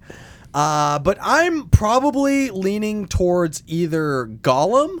 unfortunately. But I'm probably leaning towards either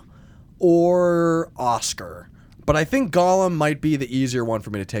Gollum or Oscar. But I think Gollum might be the easier one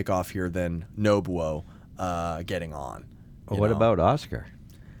for me to take off here than Nobuo getting on. What about Oscar?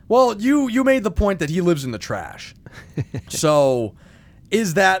 Well, you made the point that he lives in the trash. So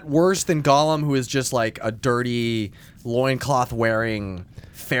is that worse than Gollum, who is just like a dirty, loincloth wearing,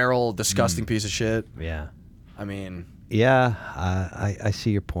 feral, disgusting piece of shit? Yeah. I mean... Yeah, I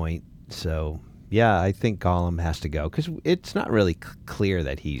see your point. So, yeah, I think Gollum has to go because it's not really clear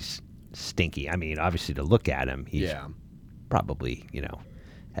that he's stinky. I mean, obviously, to look at him, he's probably,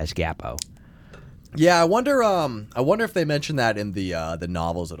 has Gappo. Yeah, I wonder if they mention that in the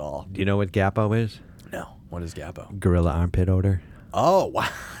novels at all. Do you know what Gappo is? No. What is Gappo? Gorilla armpit odor. Oh, wow.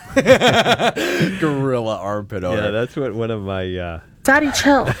 Gorilla armpit odor. Yeah, that's what one of my... Daddy,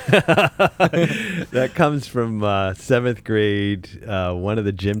 chill. That comes from 7th grade, one of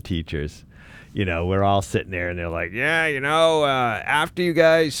the gym teachers. We're all sitting there, and they're like, yeah, after you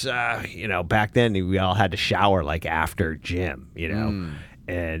guys, back then we all had to shower, like, after gym,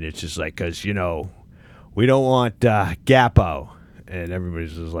 And it's just like, because, we don't want Gappo. And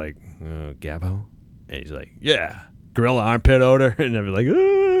everybody's just like, Gappo? And he's like, yeah, gorilla armpit odor. And they're like,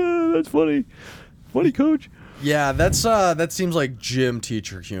 that's funny. Funny, coach. Yeah, that seems like gym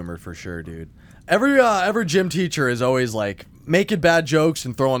teacher humor for sure, dude. Every gym teacher is always like making bad jokes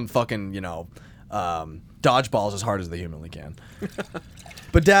and throwing fucking, dodgeballs as hard as they humanly can.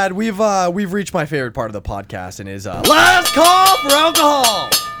 But Dad, we've reached my favorite part of the podcast, and is last call for alcohol.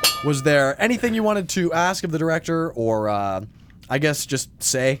 Was there anything you wanted to ask of the director, or I guess just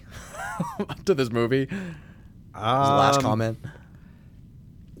say to this movie? As a last comment.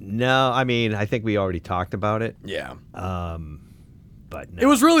 No, I mean, I think we already talked about it. Yeah. But no. It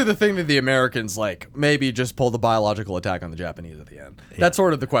was really the thing that the Americans, like, maybe just pulled the biological attack on the Japanese at the end. Yeah. That's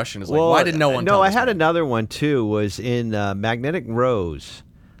sort of the question, is like, why did no one tell I this had movie? another one, too, was in Magnetic Rose.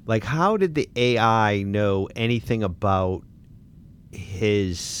 Like, how did the AI know anything about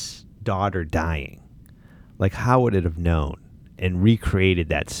his daughter dying? Like, how would it have known and recreated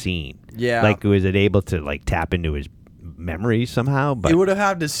that scene? Yeah. Like, was it able to, like, tap into his memory somehow? But it would have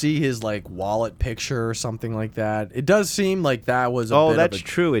had to see his, like, wallet picture or something like that. It does seem like that was a bit that's of a...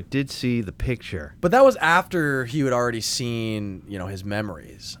 true. It did see the picture. But that was after he had already seen, his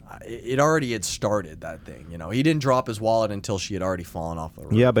memories. It already had started, that thing, He didn't drop his wallet until she had already fallen off the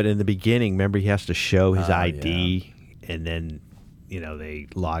roof. Yeah, but in the beginning, remember, he has to show his ID, and then, they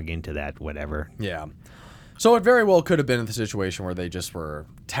log into that, whatever. Yeah. So it very well could have been the situation where they just were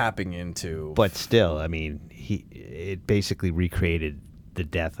tapping into... But still, I mean, it basically recreated the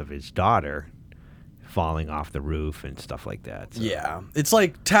death of his daughter falling off the roof and stuff like that. So. Yeah. It's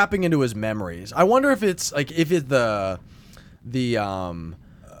like tapping into his memories. I wonder if it's like, the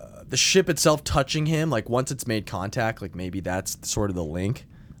ship itself touching him, like once it's made contact, like maybe that's sort of the link.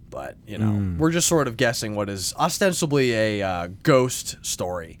 But, we're just sort of guessing what is ostensibly a ghost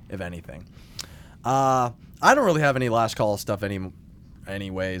story, if anything. I don't really have any last call stuff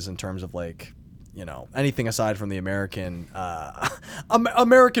anyways in terms of, like, anything aside from the American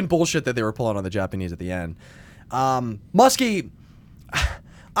American bullshit that they were pulling on the Japanese at the end. Muskie,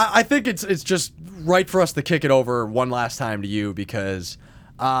 I think it's just right for us to kick it over one last time to you because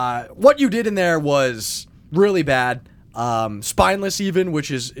what you did in there was really bad. Spineless even,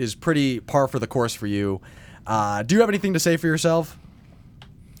 which is pretty par for the course for you. Do you have anything to say for yourself?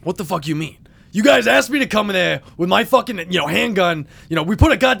 What the fuck you mean? You guys asked me to come in there with my fucking, handgun. We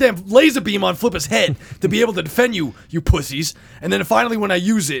put a goddamn laser beam on Flipper's head to be able to defend you pussies. And then finally when I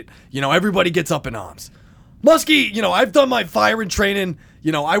use it, everybody gets up in arms. Muskie, I've done my firing training.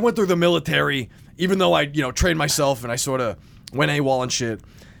 I went through the military, even though I, trained myself and I sort of went AWOL and shit.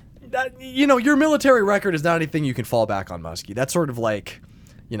 Your military record is not anything you can fall back on, Muskie. That's sort of like,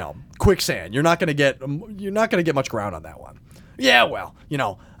 quicksand. You're not gonna get much ground on that one. Yeah, well,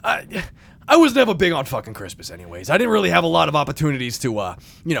 I was never big on fucking Christmas anyways. I didn't really have a lot of opportunities to,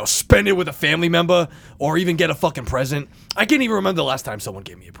 spend it with a family member or even get a fucking present. I can't even remember the last time someone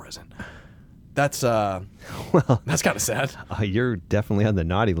gave me a present. That's that's kind of sad. You're definitely on the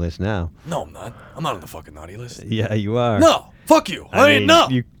naughty list now. No, I'm not. I'm not on the fucking naughty list. Yeah, you are. No, fuck you. I mean, no.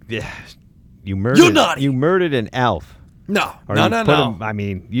 You murdered. You're naughty. You murdered an elf. No, Or no. him, I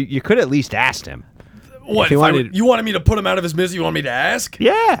mean, you could at least asked him. What? If You wanted me to put him out of his misery? You want me to ask?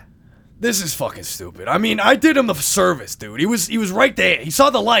 Yeah. This is fucking stupid. I mean, I did him the service, dude. He was right there. He saw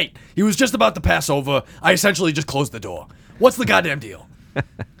the light. He was just about to pass over. I essentially just closed the door. What's the goddamn deal?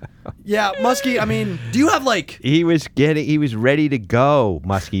 Yeah, Muskie, I mean, do you have like... He was ready to go,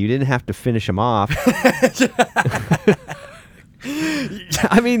 Muskie. You didn't have to finish him off.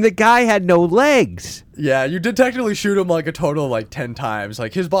 I mean, the guy had no legs. Yeah, you did technically shoot him like a total of like 10 times.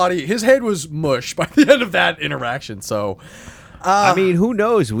 Like his head was mush by the end of that interaction, so... I mean, who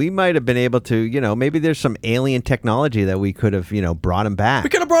knows? We might have been able to, maybe there's some alien technology that we could have, brought him back.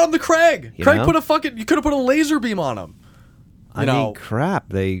 We could have brought him to Craig. You Craig know? You could have put a laser beam on him. I mean, crap.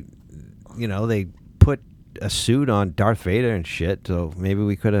 They put a suit on Darth Vader and shit, so maybe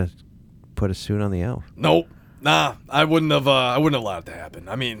we could have put a suit on the elf. Nope. Nah, I wouldn't have allowed it to happen.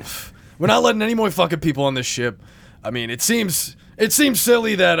 I mean, we're not letting any more fucking people on this ship. I mean, it seems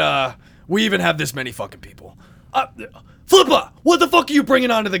silly that we even have this many fucking people. Flipper, what the fuck are you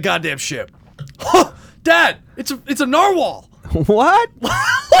bringing onto the goddamn ship? Dad, it's a narwhal. What?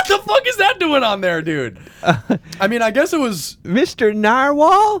 What the fuck is that doing on there, dude? I mean, I guess it was... Mr.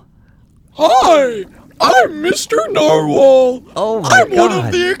 Narwhal? Hi, I'm Mr. Narwhal. Oh my I'm one God.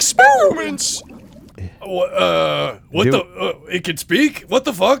 of the experiments. It can speak? What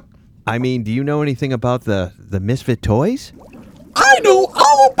the fuck? I mean, do you know anything about the Misfit toys? I know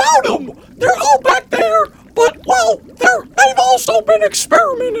all about them. They're all back there, but they've also been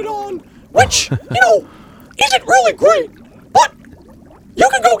experimented on, which isn't really great. But you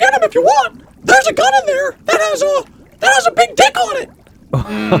can go get them if you want. There's a gun in there that has a big dick on it.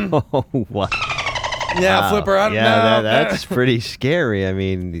 Oh, what? Yeah, Flipper, I don't know. That's pretty scary. I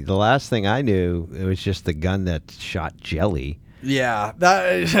mean, the last thing I knew, it was just the gun that shot jelly. Yeah,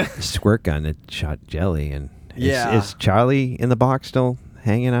 The squirt gun that shot jelly. And Yeah. is Charlie in the box still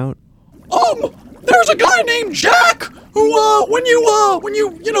hanging out? There's a guy named Jack who, when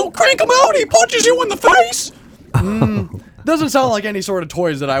you crank him out, he punches you in the face. doesn't sound like any sort of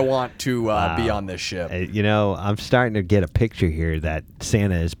toys that I want to be on this ship. I'm starting to get a picture here that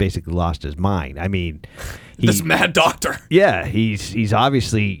Santa has basically lost his mind. I mean, This mad doctor. yeah, he's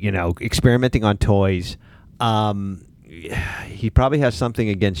obviously, experimenting on toys. He probably has something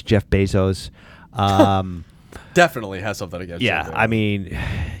against Jeff Bezos. Definitely has something against Yeah, it. I mean,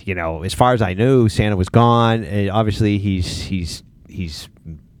 as far as I knew, Santa was gone. And obviously, he's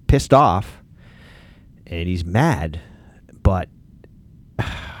pissed off and he's mad. But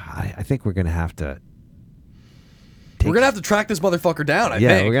I think we're gonna have to. We're gonna have to track this motherfucker down. I Yeah,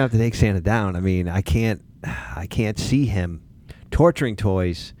 think. we're gonna have to take Santa down. I mean, I can't see him torturing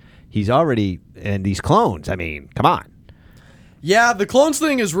toys. He's already and these clones. I mean, come on. Yeah, the clones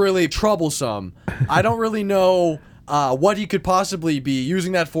thing is really troublesome. I don't really know what he could possibly be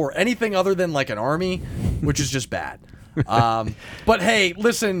using that for. Anything other than like an army, which is just bad. But hey,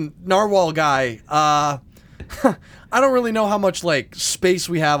 listen, Narwhal guy. I don't really know how much like space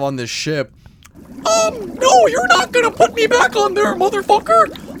we have on this ship. No, you're not gonna put me back on there, motherfucker.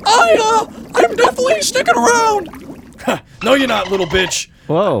 I'm definitely sticking around. No, you're not, little bitch.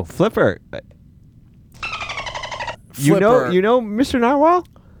 Whoa, Flipper. Flipper. You know Mr. Narwhal?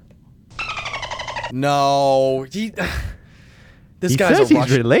 No, this He guy's says a he's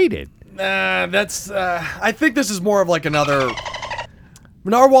Russian. related. I think this is more of like another.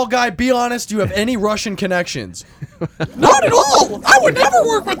 Narwhal guy, be honest. Do you have any Russian connections? Not at all. I would never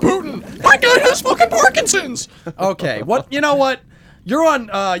work with Putin. That guy has fucking Parkinson's. Okay. What? You know what? You're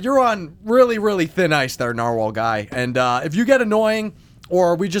on really, really thin ice there, Narwhal guy. And if you get annoying,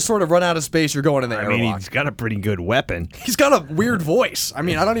 or we just sort of run out of space, you're going in the I airlock. mean, he's got a pretty good weapon. He's got a weird voice. I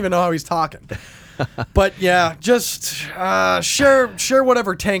mean, I don't even know how he's talking. But yeah, just share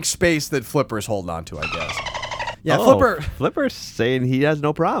whatever tank space that Flipper's holding on to, I guess. Yeah, Flipper's saying he has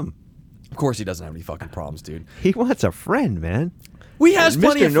no problem. Of course he doesn't have any fucking problems, dude. He wants a friend, man. We has And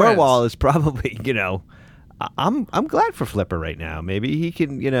plenty Mr. of friends. Narwhal is probably, I'm glad for Flipper right now. Maybe he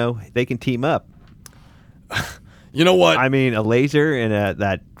can, they can team up. You know what? I mean, a laser and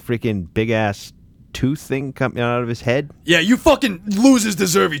that freaking big ass tooth thing coming out of his head. Yeah, you fucking losers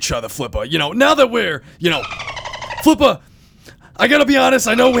deserve each other, Flipper. Now that we're, Flipper, I gotta be honest,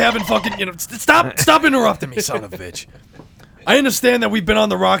 I know we haven't fucking, stop interrupting me, son of a bitch. I understand that we've been on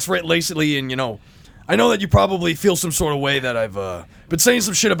the rocks right lately, and, I know that you probably feel some sort of way that I've been saying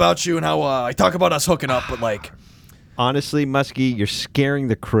some shit about you and how I talk about us hooking up, but, like... Honestly, Muskie, you're scaring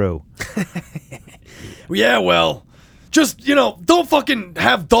the crew. Yeah, well... Just, don't fucking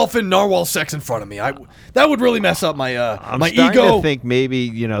have dolphin narwhal sex in front of me. That would really mess up my I'm my starting ego. to think maybe,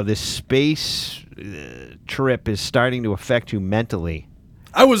 this space trip is starting to affect you mentally.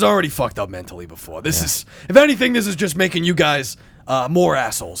 I was already fucked up mentally before. This is, if anything, this is just making you guys more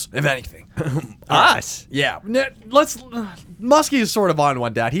assholes, if anything. Us? Yeah, Muskie is sort of on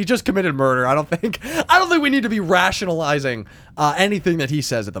one, Dad. He just committed murder. I don't think we need to be rationalizing anything that he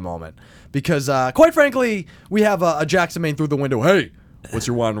says at the moment, because quite frankly, we have a Jackson Maine through the window. Hey, what's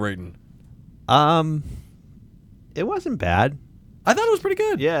your wine rating? It wasn't bad. I thought it was pretty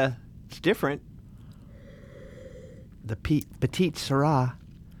good. Yeah, it's different. The Petite Syrah.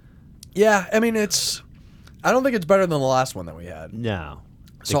 Yeah, I mean I don't think it's better than the last one that we had. No.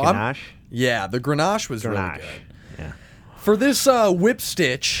 So the Grenache? Yeah, the Grenache was really Grenache. good. Yeah. For this whip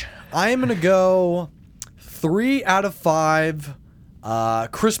stitch, I am gonna go 3 out of 5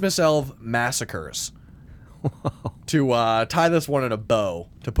 Christmas Elf massacres to tie this one in a bow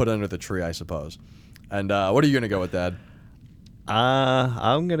to put under the tree, I suppose. And what are you gonna go with, Dad?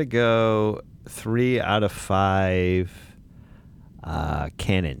 I'm gonna go 3 out of 5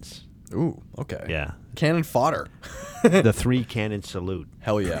 cannons. Ooh, okay. Yeah. Cannon fodder. The 3 cannon salute.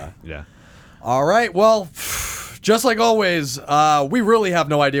 Hell yeah. Yeah. All right, well, just like always, we really have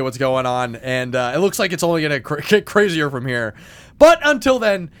no idea what's going on, and it looks like it's only going to get crazier from here. But until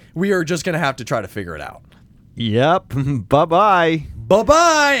then, we are just going to have to try to figure it out. Yep. Bye-bye.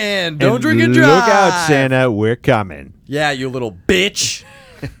 Bye-bye, and don't drink and drive. Look out, Santa. We're coming. Yeah, you little bitch.